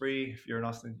Saturdays. It's free. If you're in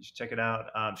Austin, you should check it out.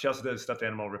 She also does stuffed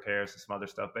animal repairs and some other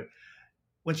stuff. But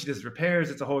when she does repairs,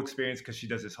 it's a whole experience because she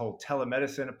does this whole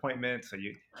telemedicine appointment. So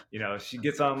she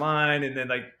gets online, and then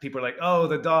like people are like, oh,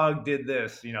 the dog did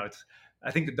this.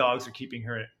 I think the dogs are keeping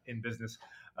her in business.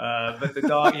 But the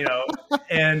dog,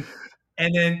 and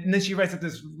then she writes up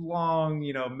this long,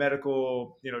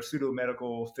 medical, pseudo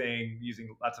medical thing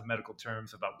using lots of medical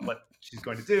terms about what she's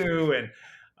going to do. And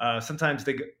Sometimes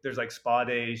there's like spa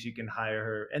days you can hire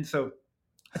her, and so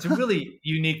it's a really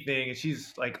unique thing. And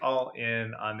she's like all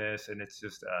in on this, and it's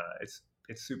just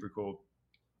it's super cool.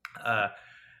 Uh,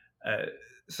 uh,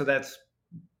 so that's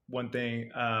one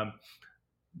thing. Uh,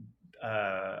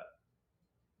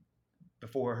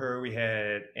 Before her, we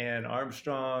had Anne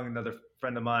Armstrong, another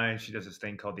friend of mine. She does this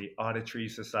thing called the Auditory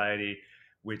Society,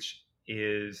 which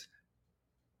is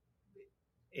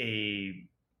a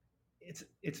it's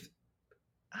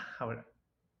how it,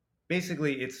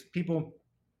 basically it's people.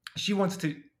 She wants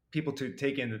to people to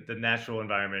take in the natural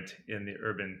environment in the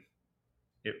urban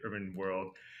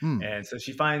world. Hmm. And so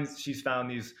she's found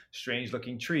these strange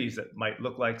looking trees that might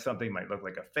look like something, might look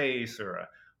like a face or a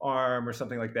arm or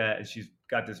something like that. And she's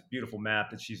got this beautiful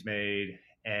map that she's made,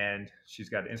 and she's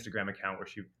got an Instagram account where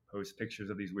she posts pictures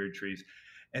of these weird trees.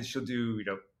 And she'll do,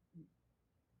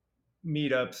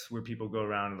 meetups where people go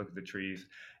around and look at the trees.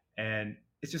 And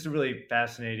it's just a really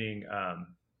fascinating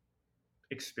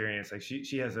experience. Like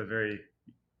she has a very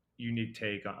unique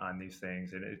take on these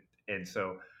things, and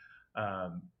so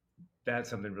um, that's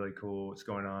something really cool that's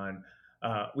going on.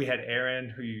 We had Erin,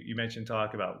 who you mentioned,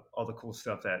 talk about all the cool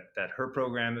stuff that her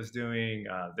program is doing.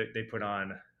 They put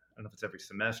on, I don't know if it's every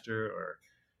semester or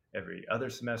every other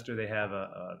semester. They have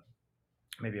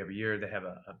maybe every year they have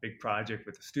a big project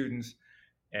with the students,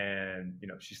 and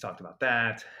she's talked about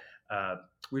that.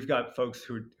 We've got folks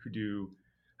who do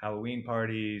Halloween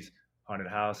parties, haunted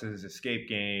houses, escape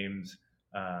games.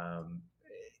 Um,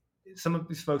 some of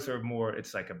these folks are more,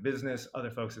 it's like a business.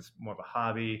 Other folks, it's more of a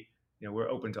hobby. We're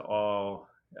open to all.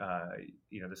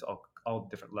 There's all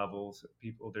different levels of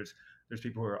people. There's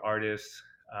people who are artists.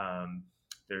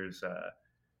 There's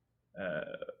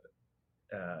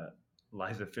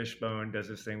Liza Fishbone does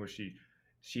this thing where she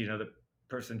and another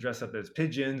person dress up as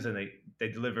pigeons, and they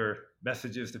deliver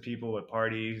messages to people at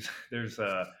parties. There's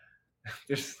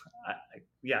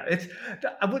yeah, it's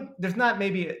there's not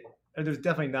maybe there's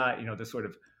definitely not the sort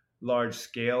of large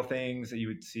scale things that you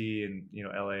would see in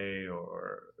LA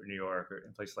or New York or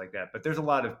in places like that, but there's a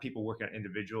lot of people working on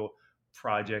individual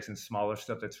projects and smaller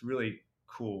stuff that's really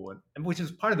cool, and which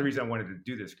is part of the reason I wanted to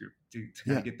do this group, to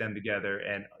kind of get them together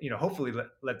and hopefully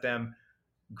let them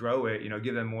grow it,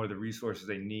 give them more of the resources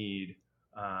they need,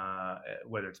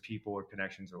 whether it's people or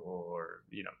connections or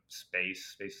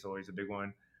space is always a big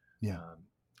one.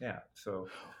 So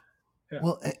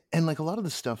Well, and like a lot of the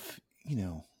stuff,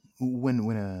 when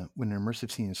an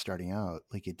immersive scene is starting out,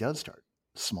 like it does start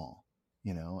small,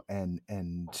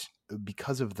 and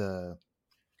because of the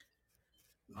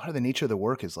part of the nature of the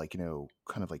work is like,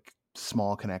 kind of like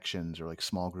small connections or like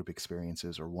small group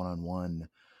experiences or one-on-one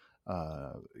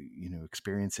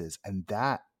experiences, and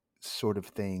that sort of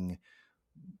thing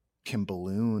can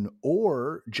balloon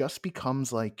or just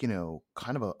becomes like,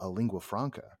 kind of a lingua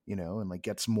franca, and like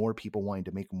gets more people wanting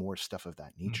to make more stuff of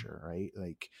that nature, right?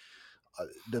 Like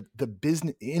the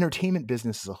business, entertainment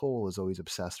business as a whole is always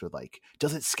obsessed with like,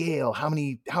 does it scale? How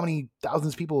many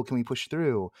thousands of people can we push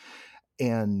through?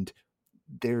 And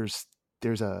there's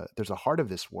a heart of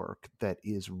this work that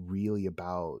is really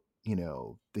about,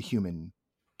 the human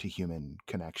to human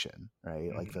connection, right?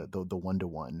 Mm-hmm. Like the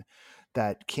one-to-one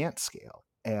that can't scale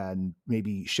and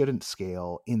maybe shouldn't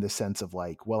scale in the sense of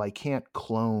like, well, I can't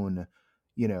clone,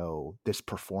 this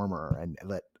performer and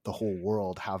let the whole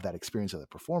world have that experience of the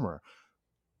performer.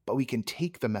 But we can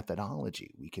take the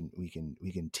methodology, we can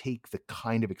take the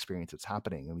kind of experience that's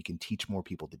happening, and we can teach more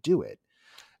people to do it.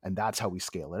 And that's how we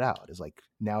scale it out, is like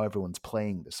now everyone's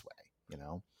playing this way,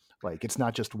 like it's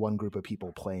not just one group of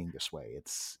people playing this way.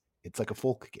 It's like a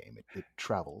folk game. It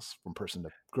travels from person to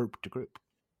group to group.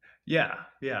 Yeah.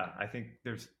 I think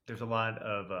there's a lot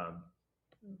of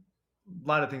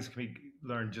things that can be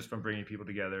learned just from bringing people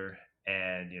together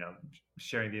and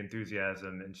sharing the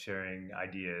enthusiasm and sharing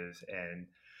ideas and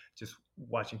just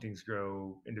watching things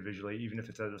grow individually, even if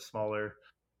it's at a smaller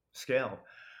scale.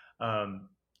 I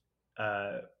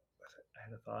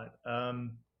had a thought.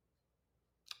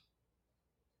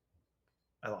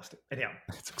 I lost it. Anyhow.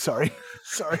 Sorry. No,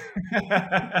 sorry.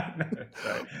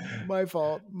 My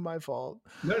fault.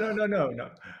 No.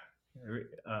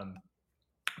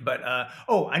 But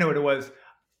I know what it was.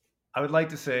 I would like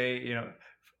to say,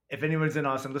 if anyone's in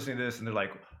Austin listening to this and they're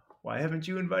like, why haven't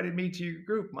you invited me to your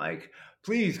group, Mike?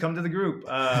 Please come to the group.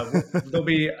 There'll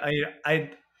be,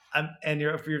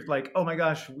 if you're like, oh my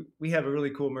gosh, we have a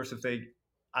really cool immersive thing.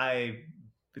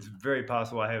 It's very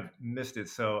possible I have missed it.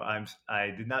 So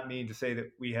I did not mean to say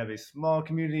that we have a small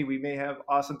community. We may have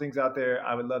awesome things out there.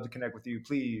 I would love to connect with you.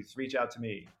 Please reach out to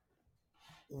me.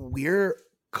 We're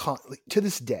to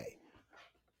this day,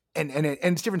 and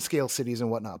it's different scale cities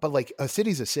and whatnot, but like a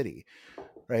city's a city,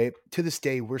 right? To this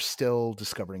day, we're still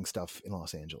discovering stuff in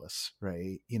Los Angeles,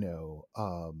 right?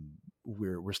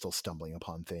 We're still stumbling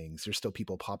upon things. There's still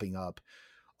people popping up,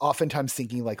 oftentimes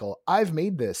thinking like, "Oh, I've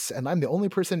made this, and I'm the only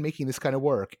person making this kind of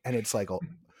work." And it's like, oh,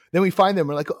 then we find them.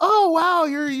 We're like, "Oh, wow,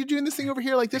 you're doing this thing over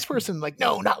here like this person." Like,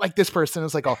 no, not like this person.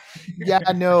 It's like, "Oh, yeah,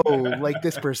 no, like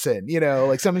this person."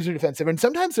 Like sometimes they're defensive, and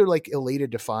sometimes they're like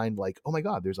elated to find like, "Oh my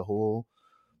god,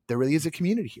 there really is a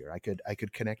community here. I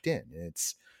could connect in." And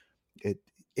it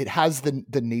it has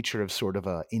the nature of sort of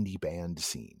a indie band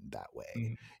scene that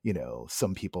way. Mhm.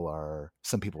 Some people are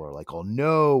like, "Oh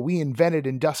no, we invented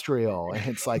industrial," and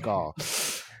it's like, "Oh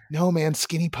no, man,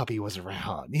 Skinny Puppy was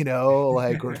around,"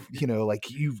 like, or like,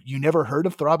 you never heard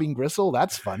of Throbbing Gristle?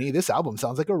 That's funny. This album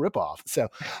sounds like a ripoff. So,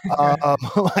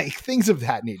 like things of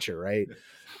that nature, right?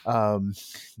 Um,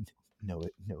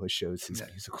 Noah shows his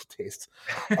musical tastes.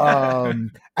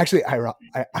 Actually,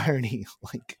 irony,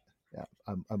 like, yeah,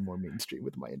 I'm more mainstream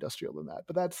with my industrial than that,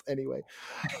 but that's anyway.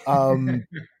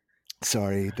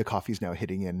 Sorry, the coffee's now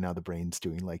hitting in. Now the brain's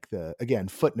doing like again,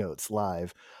 footnotes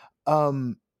live.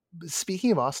 Um,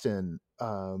 Speaking of Austin,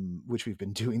 which we've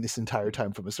been doing this entire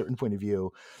time from a certain point of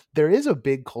view, there is a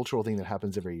big cultural thing that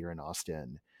happens every year in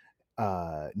Austin,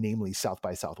 namely South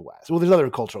by Southwest. Well, there's other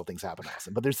cultural things happen in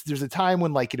Austin, but there's a time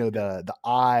when, like, the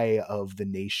eye of the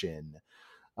nation,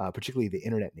 particularly the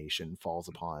internet nation, falls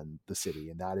upon the city,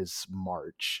 and that is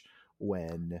March,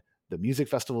 when the music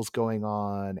festival's going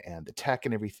on and the tech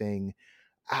and everything.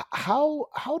 How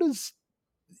does,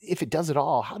 if it does at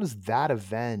all, how does that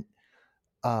event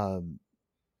um,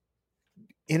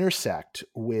 intersect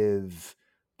with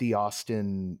the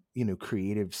Austin,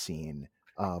 creative scene,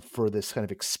 for this kind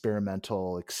of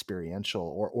experimental, experiential,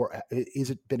 or is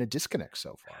it been a disconnect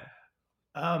so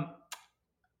far? Um,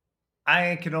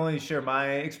 I can only share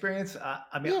my experience.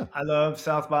 I mean, Yeah. I love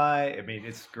South by. I mean,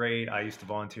 it's great. I used to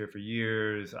volunteer for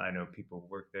years. I know people who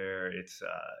work there. It's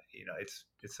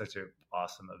such an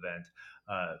awesome event.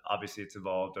 Obviously, it's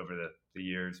evolved over the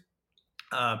years.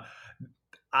 Um,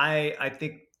 I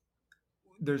think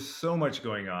there's so much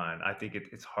going on. I think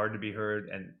it's hard to be heard,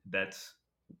 and that's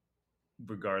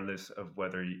regardless of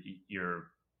whether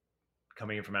you're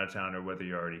coming in from out of town or whether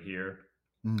you're already here.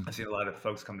 Mm, I've seen a lot of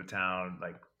folks come to town,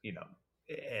 like,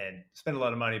 and spend a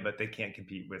lot of money, but they can't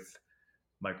compete with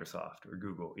Microsoft or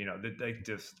Google. They're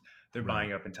right.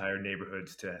 buying up entire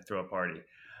neighborhoods to throw a party.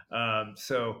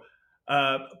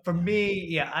 For me,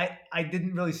 yeah, I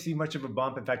didn't really see much of a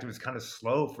bump. In fact, it was kind of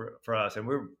slow for us, and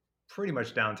we're pretty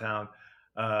much downtown.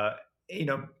 Uh, you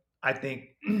know, I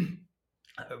think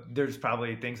there's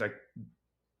probably things I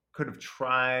could have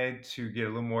tried to get a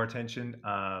little more attention,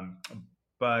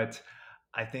 but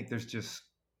I think there's just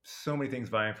so many things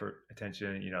vying for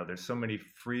attention. There's so many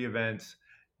free events.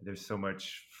 There's so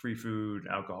much free food,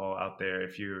 alcohol out there.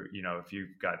 If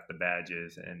you've got the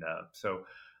badges, and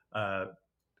uh,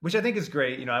 which I think is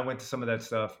great. I went to some of that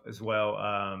stuff as well,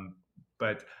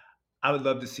 but I would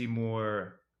love to see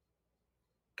more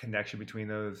connection between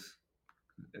those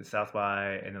South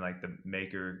by and then like the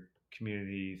maker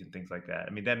communities and things like that.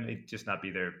 I mean, that may just not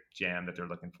be their jam that they're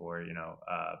looking for,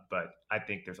 but I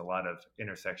think there's a lot of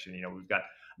intersection.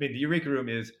 The Eureka Room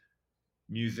is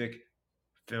music,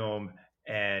 film,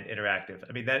 and interactive.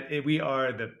 I mean, we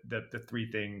are the the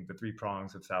three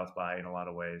prongs of South by in a lot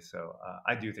of ways. So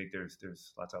I do think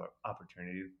there's lots of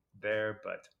opportunity there,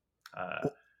 but uh,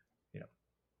 Well, you know,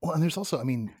 well, and there's also, I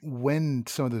mean, when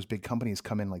some of those big companies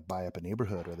come in, like buy up a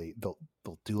neighborhood, or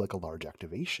they'll do like a large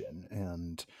activation,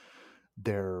 and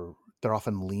they're they're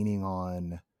often leaning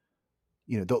on,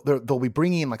 they'll be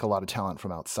bringing in like a lot of talent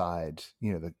from outside,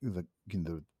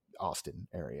 the Austin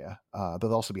area.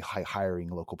 They'll also be hiring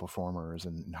local performers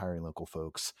and hiring local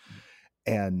folks,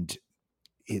 and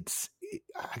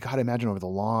I gotta imagine over the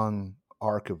long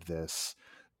arc of this,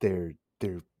 there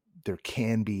there there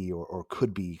can be, or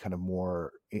could be, kind of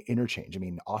more interchange. I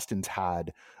mean, Austin's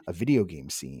had a video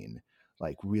game scene,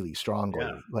 like, really yeah, strongly,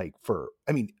 like,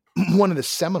 I mean, one of the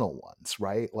seminal ones,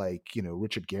 right? Like,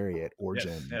 Richard Garriott, yes,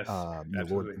 Origin, yes, Lord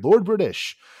absolutely.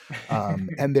 British,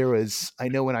 and there was, I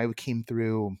know when I came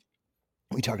through,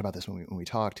 we talked about this when we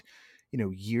talked,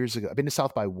 years ago. I've been to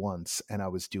South by once, and I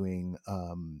was doing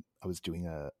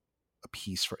a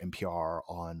piece for NPR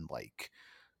on, like,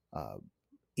 uh,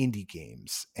 indie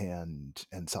games and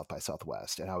South by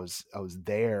Southwest, and I was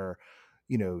there,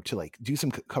 to like do some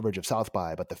coverage of South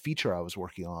by, but the feature I was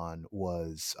working on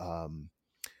was,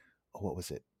 what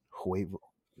was it? Huevo.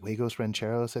 Juegos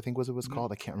Rancheros, I think it was Mhm.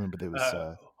 called. I can't remember. There was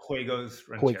Juegos Juego,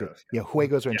 Rancheros. yeah, Yeah.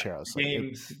 Juegos Yeah. Rancheros. Like it,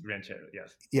 Games Rancheros.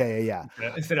 Yes. yeah, yeah,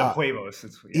 yeah. Instead of Uh, huevos,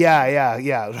 it's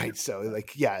yeah, right. So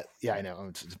like, yeah, I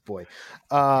know. Boy,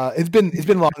 it's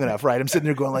been long enough, right? I'm sitting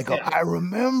there going like, oh, I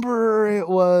remember it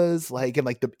was like, and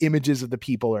like the images of the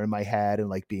people are in my head, and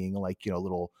like being like, you know,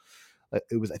 little.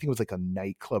 It was, I think it was like a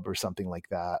nightclub or something like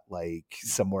that, like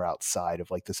somewhere outside of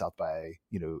like the South by,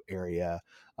 you know, area,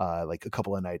 like a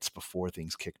couple of nights before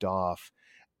things kicked off.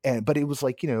 But it was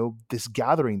like, you know, this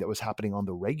gathering that was happening on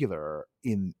the regular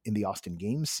in the Austin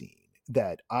game scene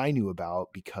that I knew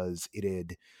about because it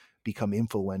had become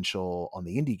influential on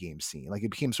the indie game scene. Like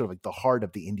it became sort of like the heart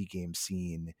of the indie game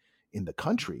scene in the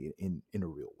country in a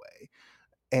real way.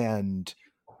 And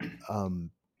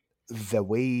um the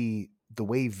way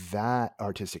that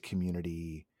artistic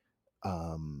community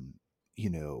you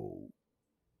know,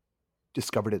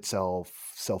 discovered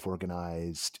itself,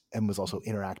 self-organized, and was also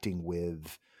interacting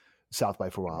with South by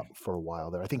for a while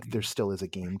there. I think there still is a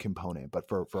game component, but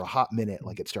for a hot minute,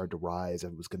 like it started to rise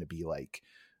and it was going to be like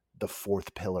the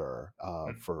fourth pillar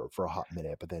for a hot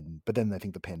minute. But then I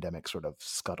think the pandemic sort of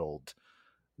scuttled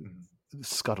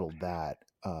that.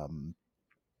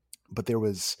 But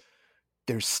there's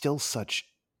still such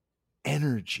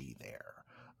energy there,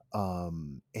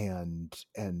 and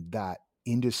that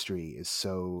industry is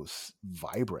so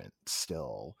vibrant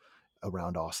still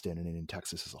around Austin and in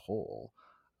Texas as a whole,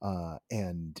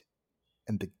 and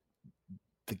the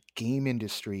game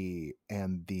industry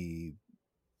and the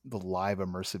live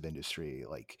immersive industry,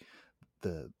 like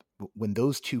the when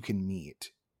those two can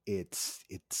meet, it's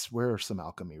where some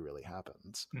alchemy really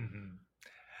happens. Mhm.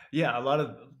 Yeah, a lot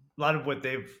of what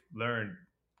they've learned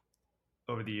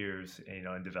over the years, you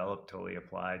know, and developed totally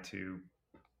apply to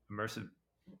immersive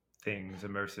things,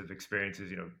 immersive experiences.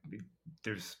 You know,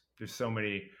 there's so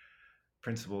many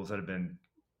principles that have been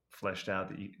fleshed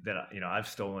out that you know I've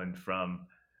stolen from,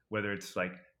 whether it's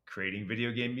like creating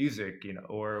video game music, you know,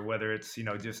 or whether it's, you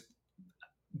know, just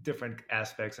different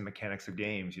aspects and mechanics of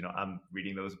games. You know, I'm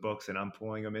reading those books and I'm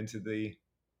pulling them into the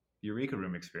Eureka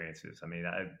room experiences. I mean,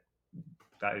 I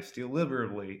steal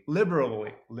liberally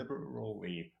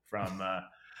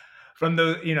from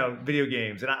the, you know, video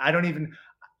games, and I don't even,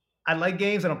 I like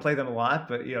games. I don't play them a lot,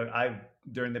 but you know, I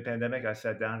during the pandemic, I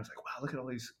sat down and it's like, wow, look at all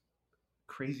these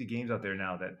crazy games out there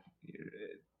now that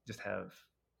just have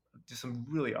just some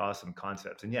really awesome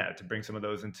concepts. And yeah, to bring some of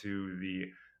those into the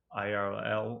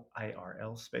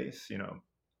IRL space, you know,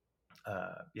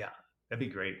 yeah, that'd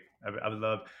be great. I would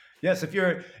love. Yes, if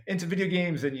you're into video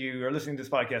games and you are listening to this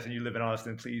podcast and you live in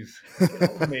Austin, please get a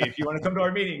hold of me if you want to come to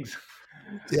our meetings.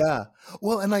 Yeah,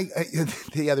 well, and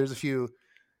yeah, there's a few.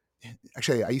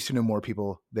 Actually, I used to know more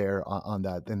people there on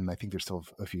that, and I think there's still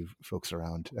a few folks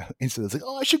around. And so it's like,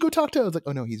 oh, I should go talk to him. I was like,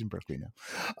 oh no, he's in Berkeley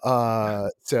now.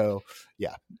 So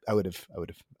yeah, I would have.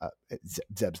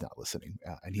 Zeb's not listening,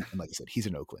 and like I said, he's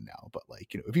in Oakland now. But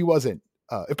like, you know, if he wasn't,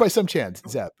 if by some chance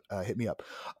Zeb hit me up.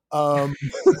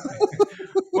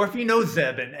 Or if you know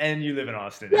Zeb and you live in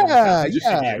Austin and it Yeah, sounds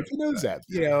interesting to you. if you know Zeb,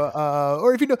 you know,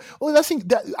 or if you know, well,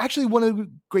 that actually one of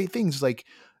the great things, like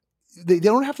they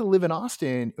don't have to live in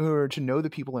Austin or to know the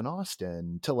people in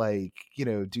Austin to, like, you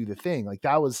know, do the thing. Like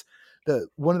that was the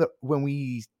one of the when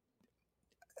we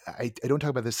I don't talk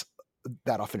about this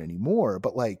that often anymore,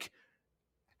 but like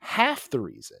half the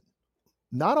reason,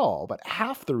 not all, but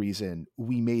half the reason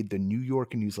we made the New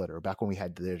York newsletter back when we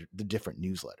had the different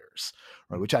newsletters,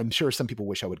 right? Which I'm sure some people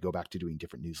wish I would go back to doing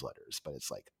different newsletters, but it's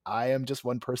like, I am just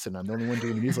one person. I'm the only one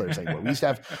doing the newsletters anymore. We used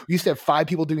to have 5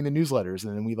 people doing the newsletters,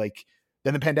 and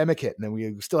then the pandemic hit, and then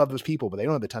we still have those people, but they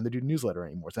don't have the time to do the newsletter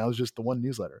anymore. So now it's just the one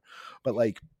newsletter. But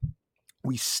like,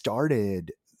 we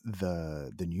started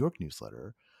the New York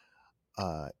newsletter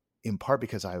in part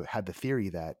because I had the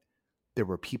theory that there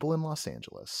were people in Los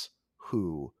Angeles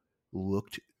who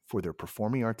looked for their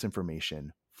performing arts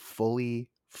information fully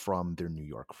from their New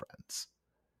York friends.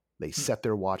 They set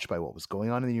their watch by what was going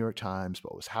on in the New York Times,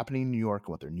 what was happening in New York,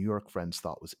 and what their New York friends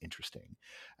thought was interesting.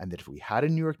 And that if we had a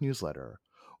New York newsletter,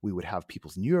 we would have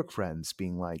people's New York friends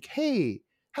being like, hey,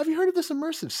 have you heard of this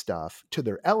immersive stuff, to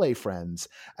their LA friends?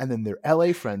 And then their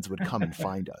LA friends would come and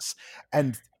find us.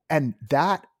 And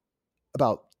that,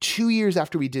 about 2 years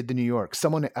after we did the New York,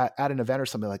 someone at an event or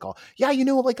something, like, oh yeah, you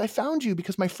know, like I found you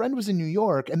because my friend was in New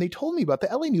York and they told me about the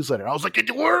LA newsletter. I was like, it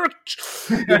worked,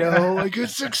 you know, like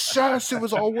it's success. It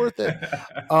was all worth it.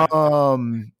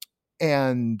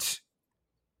 And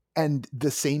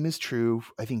the same is true,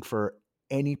 I think, for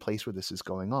any place where this is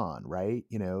going on, right?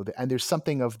 You know, and there's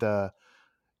something of the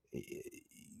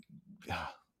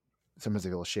sometimes I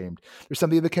feel ashamed. There's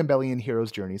something of the Campbellian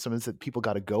hero's journey. Sometimes that people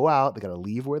got to go out, they got to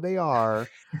leave where they are,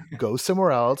 go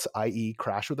somewhere else, i.e.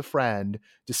 crash with a friend,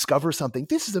 discover something.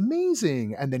 This is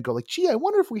amazing. And then go like, gee, I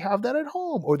wonder if we have that at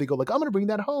home. Or they go like, I'm going to bring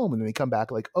that home. And then they come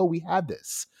back like, oh, we had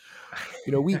this.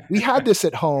 We had this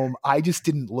at home. I just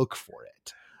didn't look for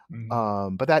it.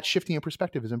 But that shifting of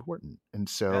perspective is important. And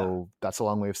so that's a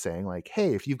long way of saying like,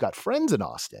 hey, if you've got friends in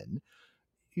Austin,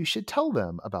 you should tell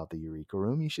them about the Eureka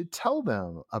Room. You should tell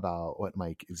them about what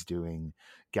Mike is doing,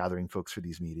 gathering folks for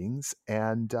these meetings,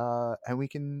 and we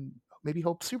can maybe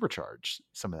help supercharge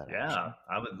some of that. Yeah, action.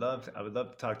 I would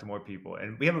love to talk to more people,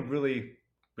 and we have a really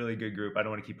good group. I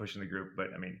don't want to keep pushing the group,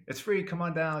 but I mean, it's free. Come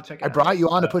on down, check it out. I brought you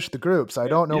on to push the group, so I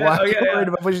don't know why you're worried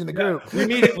about pushing the group. We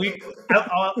meet it.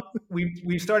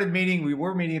 We started meeting. We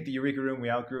were meeting at the Eureka Room. We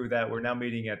outgrew that. We're now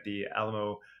meeting at the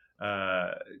Alamo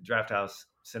Draft House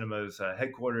Cinema's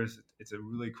headquarters. It's a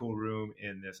really cool room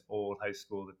in this old high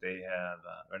school that they have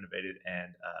renovated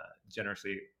and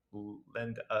generously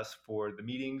lend us for the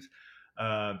meetings.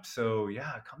 So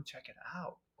yeah, come check it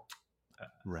out.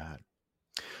 Rad.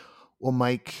 Well,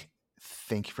 Mike,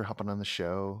 thank you for hopping on the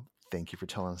show. Thank you for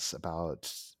telling us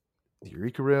about the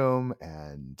Eureka Room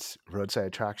and roadside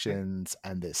attractions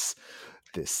and this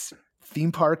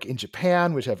theme park in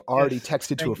Japan, which I've already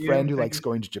texted to a friend who likes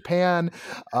going to Japan,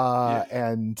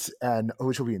 and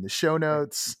which will be in the show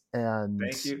notes. And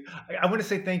thank you. I want to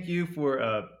say thank you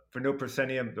for No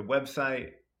Proscenium, the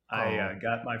website. I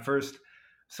got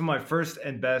some of my first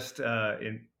and best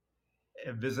in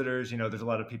visitors. There's a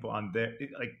lot of people on there.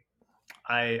 Like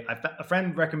a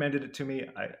friend recommended it to me.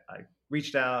 I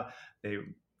reached out. They were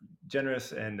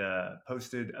generous and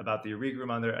posted about the Eureka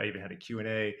Room on there. I even had a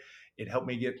Q&A. It helped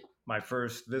me get my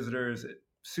first visitors.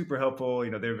 Super helpful.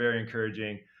 They're very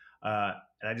encouraging. And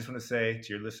I just want to say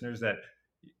to your listeners that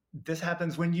this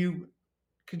happens when you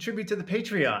contribute to the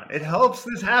Patreon. It helps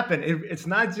this happen. It's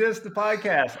not just the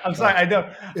podcast. I'm sorry. I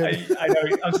know.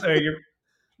 I'm sorry. Your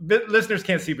listeners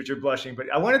can't see, but you're blushing. But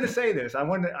I wanted to say this.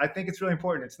 I think it's really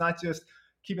important. It's not just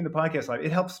keeping the podcast alive.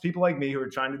 It helps people like me who are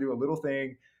trying to do a little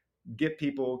thing, get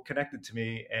people connected to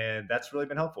me, and that's really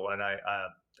been helpful. And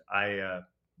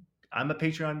I'm a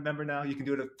Patreon member now. You can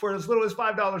do it for as little as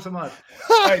 $5 a month.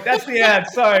 All right, that's the ad.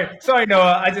 Sorry,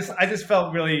 Noah. I just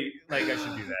felt really like I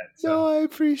should do that. So. No,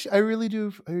 I really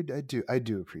do. I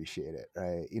do appreciate it.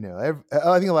 Right.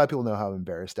 I think a lot of people know how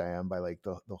embarrassed I am by like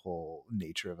the whole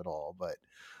nature of it all. But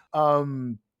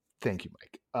thank you,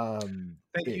 Mike.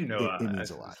 Thank you, Noah. It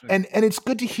means a lot. And it's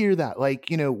good to hear that. Like,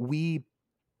 we,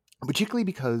 particularly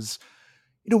because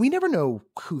we never know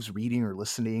who's reading or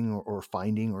listening or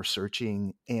finding or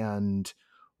searching, and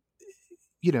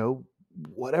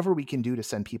whatever we can do to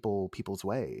send people's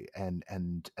way, and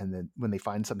then when they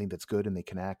find something that's good and they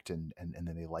connect and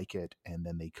then they like it, and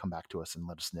then they come back to us and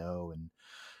let us know,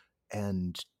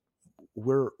 and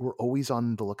we're always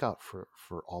on the lookout for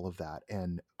all of that.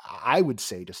 And I would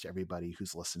say just to everybody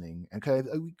who's listening, and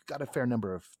we got a fair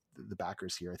number of the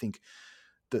backers here, I think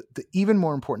the even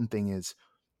more important thing is,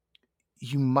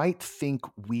 you might think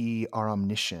we are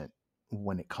omniscient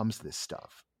when it comes to this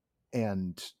stuff,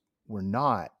 and we're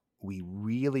not. We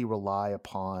really rely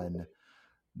upon,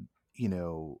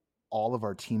 all of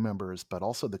our team members, but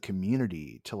also the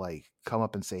community to like come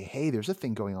up and say, hey, there's a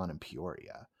thing going on in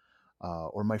Peoria,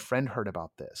 or my friend heard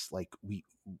about this. Like we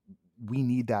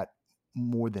need that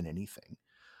more than anything.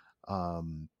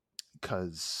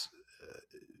 Because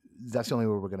that's the only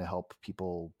way we're going to help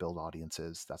people build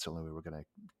audiences. That's the only way we're going to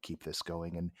keep this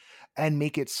going and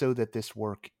make it so that this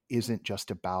work isn't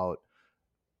just about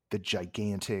the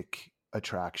gigantic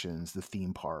attractions, the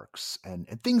theme parks, and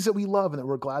things that we love and that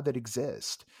we're glad that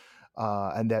exist,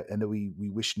 and that we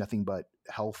wish nothing but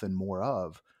health and more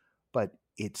of. But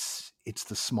it's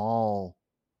the small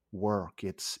work.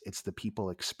 It's the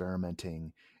people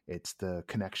experimenting. It's the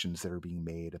connections that are being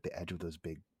made at the edge of those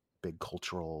big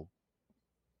cultural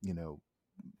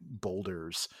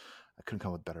boulders. I couldn't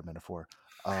come up with a better metaphor.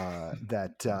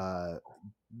 That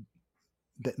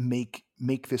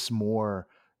make this more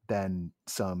than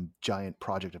some giant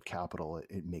project of capital.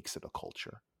 It makes it a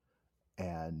culture,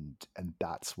 and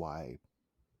that's why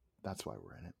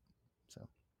we're in it. So,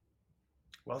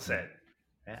 well said.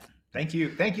 Yeah. Thank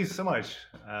you so much.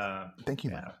 Thank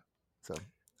you, man. So,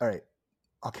 all right,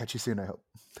 I'll catch you soon, I hope.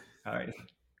 All right,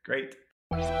 great.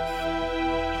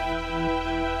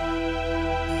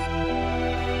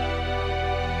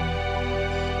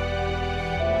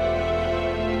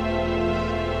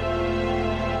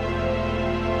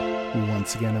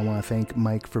 Once again, I want to thank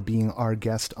Mike for being our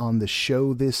guest on the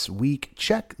show this week.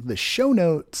 Check the show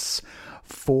notes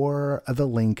for the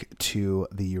link to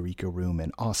the Eureka room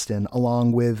in Austin,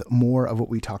 along with more of what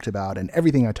we talked about and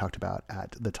everything I talked about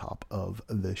at the top of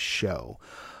the show.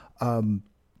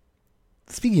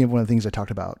 Speaking of one of the things I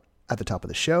talked about at the top of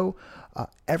the show,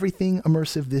 everything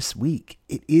immersive this week.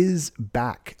 It is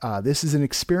back. This is an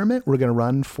experiment we're going to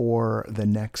run for the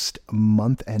next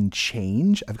month and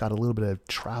change. I've got a little bit of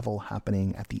travel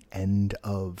happening at the end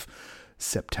of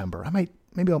September.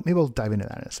 Maybe I'll dive into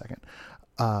that in a second.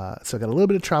 So I got a little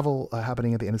bit of travel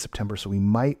happening at the end of September, so we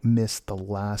might miss the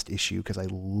last issue because I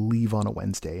leave on a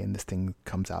Wednesday and this thing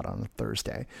comes out on a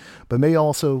Thursday. But maybe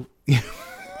also,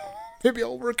 maybe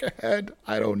I'll work ahead.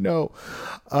 I don't know.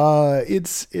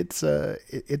 It's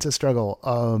a struggle.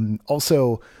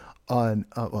 Also on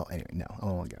well, anyway, no, I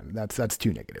won't get into that. That's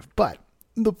too negative. But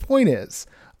the point is,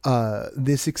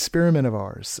 this experiment of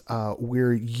ours,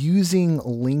 we're using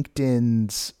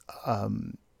LinkedIn's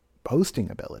posting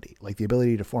ability, like the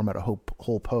ability to format a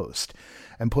whole post,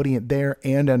 and putting it there,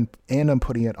 and I'm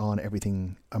putting it on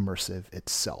Everything Immersive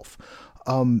itself.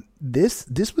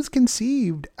 This was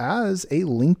conceived as a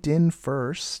LinkedIn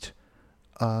first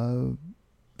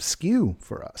SKU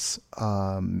for us,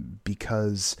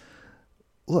 because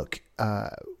look,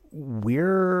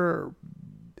 we're,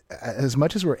 as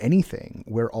much as we're anything,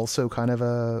 we're also kind of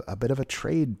a bit of a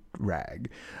trade rag.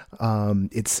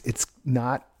 It's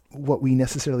not what we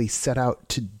necessarily set out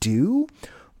to do,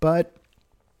 but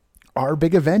our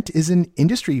big event is an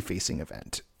industry facing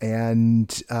event,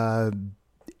 and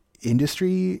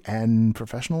industry and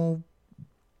professional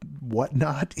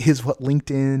whatnot is what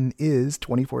LinkedIn is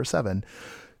 24/7.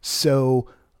 So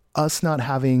us not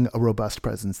having a robust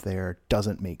presence there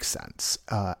doesn't make sense.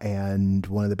 And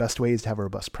one of the best ways to have a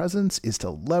robust presence is to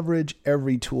leverage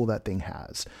every tool that thing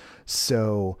has.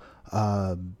 So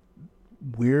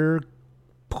we're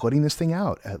putting this thing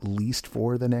out at least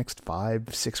for the next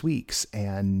 5-6 weeks.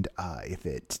 And if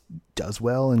it does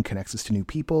well and connects us to new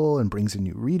people and brings in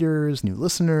new readers, new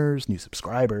listeners, new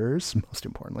subscribers, most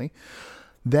importantly,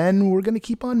 then we're going to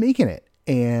keep on making it.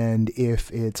 And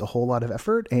if it's a whole lot of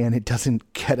effort and it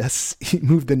doesn't get us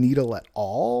move the needle at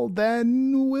all,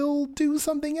 then we'll do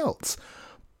something else.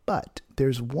 But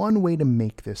there's one way to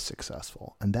make this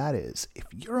successful, and that is, if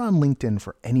you're on LinkedIn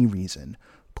for any reason,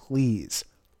 please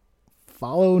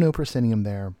follow No Proscenium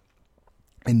there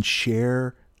and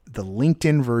share the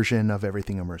LinkedIn version of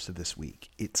Everything Immersive this week.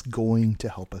 It's going to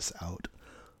help us out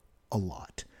a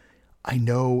lot. I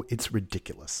know it's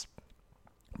ridiculous,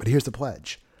 but here's the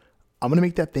pledge. I'm going to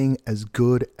make that thing as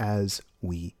good as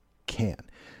we can.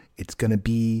 It's going to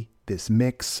be this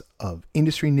mix of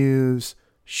industry news,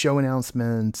 show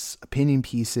announcements, opinion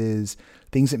pieces,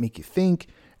 things that make you think,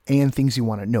 and things you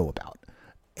want to know about.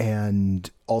 And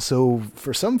also,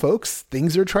 for some folks,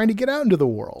 things are trying to get out into the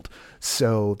world.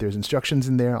 So there's instructions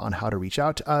in there on how to reach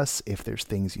out to us. If there's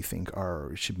things you think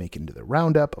should make it into the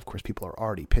roundup, of course, people are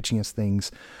already pitching us things.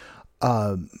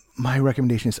 My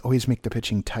recommendation is always make the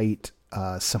pitching tight.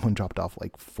 Someone dropped off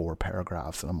like 4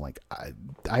 paragraphs, and I'm like,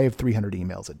 I have 300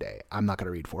 emails a day. I'm not going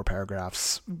to read 4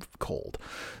 paragraphs cold.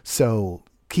 So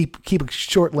keep a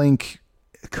short link,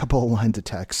 a couple of lines of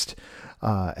text,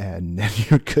 and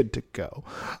you're good to go.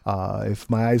 If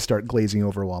my eyes start glazing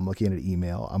over while I'm looking at an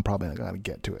email, I'm probably not going to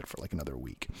get to it for like another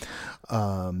week.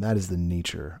 That is the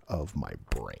nature of my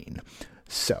brain.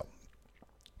 So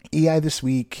EI this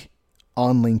week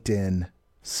on LinkedIn,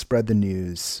 spread the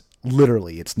news.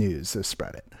 Literally, it's news, so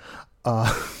spread it.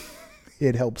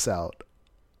 It helps out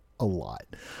a lot.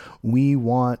 We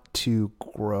want to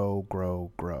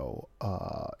grow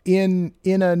in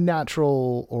a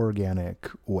natural, organic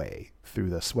way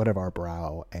through the sweat of our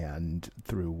brow and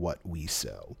through what we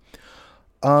sow.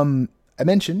 I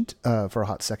mentioned for a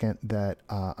hot second that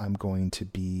I'm going to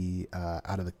be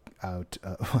I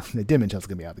did mention I was going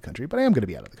to be out of the country, but I am going to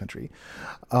be out of the country.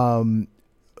 A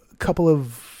couple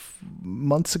of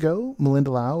months ago,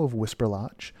 Melinda Lau of Whisper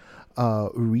Lodge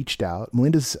reached out.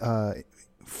 Melinda's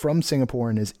from Singapore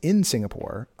and is in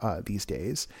Singapore these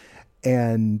days.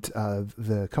 And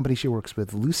the company she works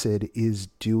with, Lucid, is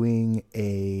doing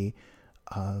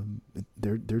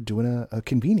they're doing a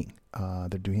convening.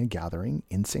 They're doing a gathering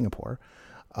in Singapore.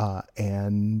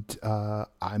 And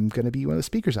I'm going to be one of the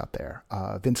speakers out there.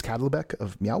 Vince Cadlebeck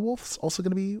of Meow Wolf's also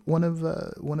going to be one of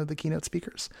the keynote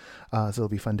speakers. So it'll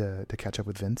be fun to catch up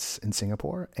with Vince in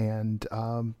Singapore. And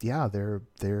yeah,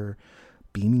 they're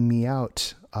beaming me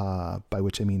out, by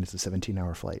which I mean it's a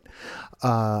 17-hour flight.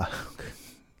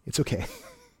 It's okay.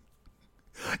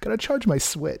 I gotta charge my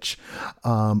Switch.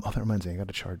 That reminds me, I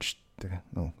gotta charge. I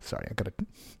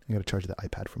gotta charge the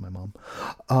iPad for my mom.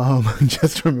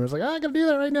 Just remember, I was like, I gotta do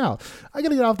that right now. I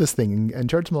gotta get off this thing and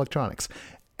charge some electronics.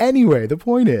 Anyway, the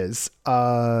point is,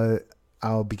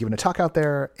 I'll be giving a talk out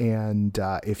there, and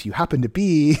if you happen to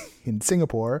be in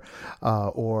Singapore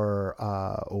or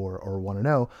want to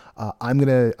know, I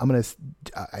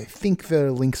think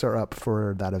the links are up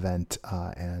for that event,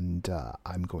 and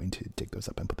I'm going to dig those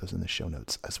up and put those in the show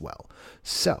notes as well.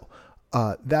 So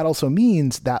that also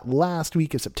means that last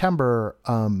week of September,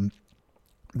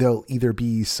 there'll either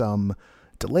be some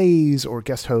delays or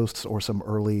guest hosts or some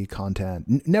early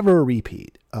content, never a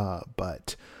repeat,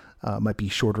 but might be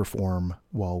shorter form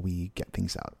while we get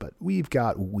things out. But we've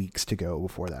got weeks to go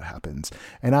before that happens.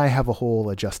 And I have a whole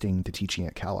adjusting to teaching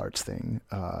at CalArts thing,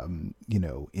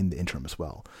 in the interim as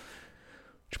well.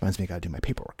 Which reminds me I got to do my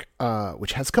paperwork,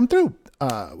 which has come through,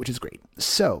 which is great.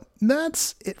 So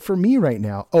that's it for me right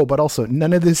now. Oh, but also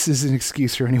none of this is an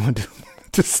excuse for anyone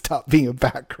to stop being a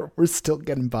backer. We're still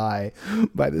getting by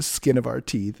the skin of our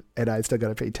teeth, and I still got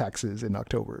to pay taxes in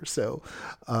October. So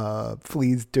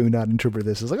please do not interpret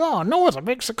this as like, oh, Noah's a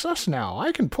big success now,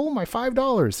 I can pull my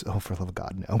 $5. Oh, for the love of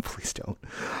God, no, please don't.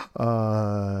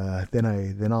 I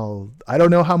don't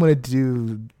know how I'm going to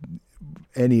do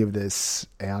any of this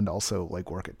and also like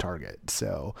work at Target.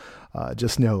 So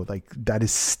just know like that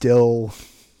is still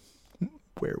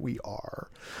where we are.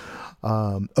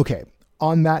 Okay.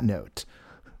 On that note,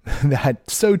 that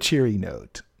so cheery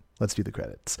note, let's do the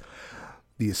credits.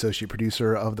 The associate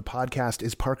producer of the podcast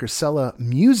is Parker Sella.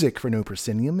 Music for No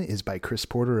Proscenium is by Chris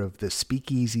Porter of the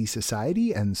Speakeasy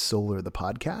Society and Solar the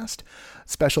Podcast.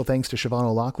 Special thanks to Siobhan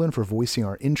O'Loughlin for voicing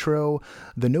our intro.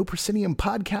 The No Proscenium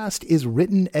podcast is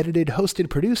written, edited, hosted,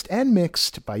 produced, and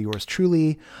mixed by yours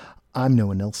truly. I'm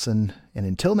Noah Nelson, and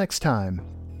until next time,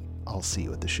 I'll see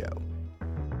you at the show.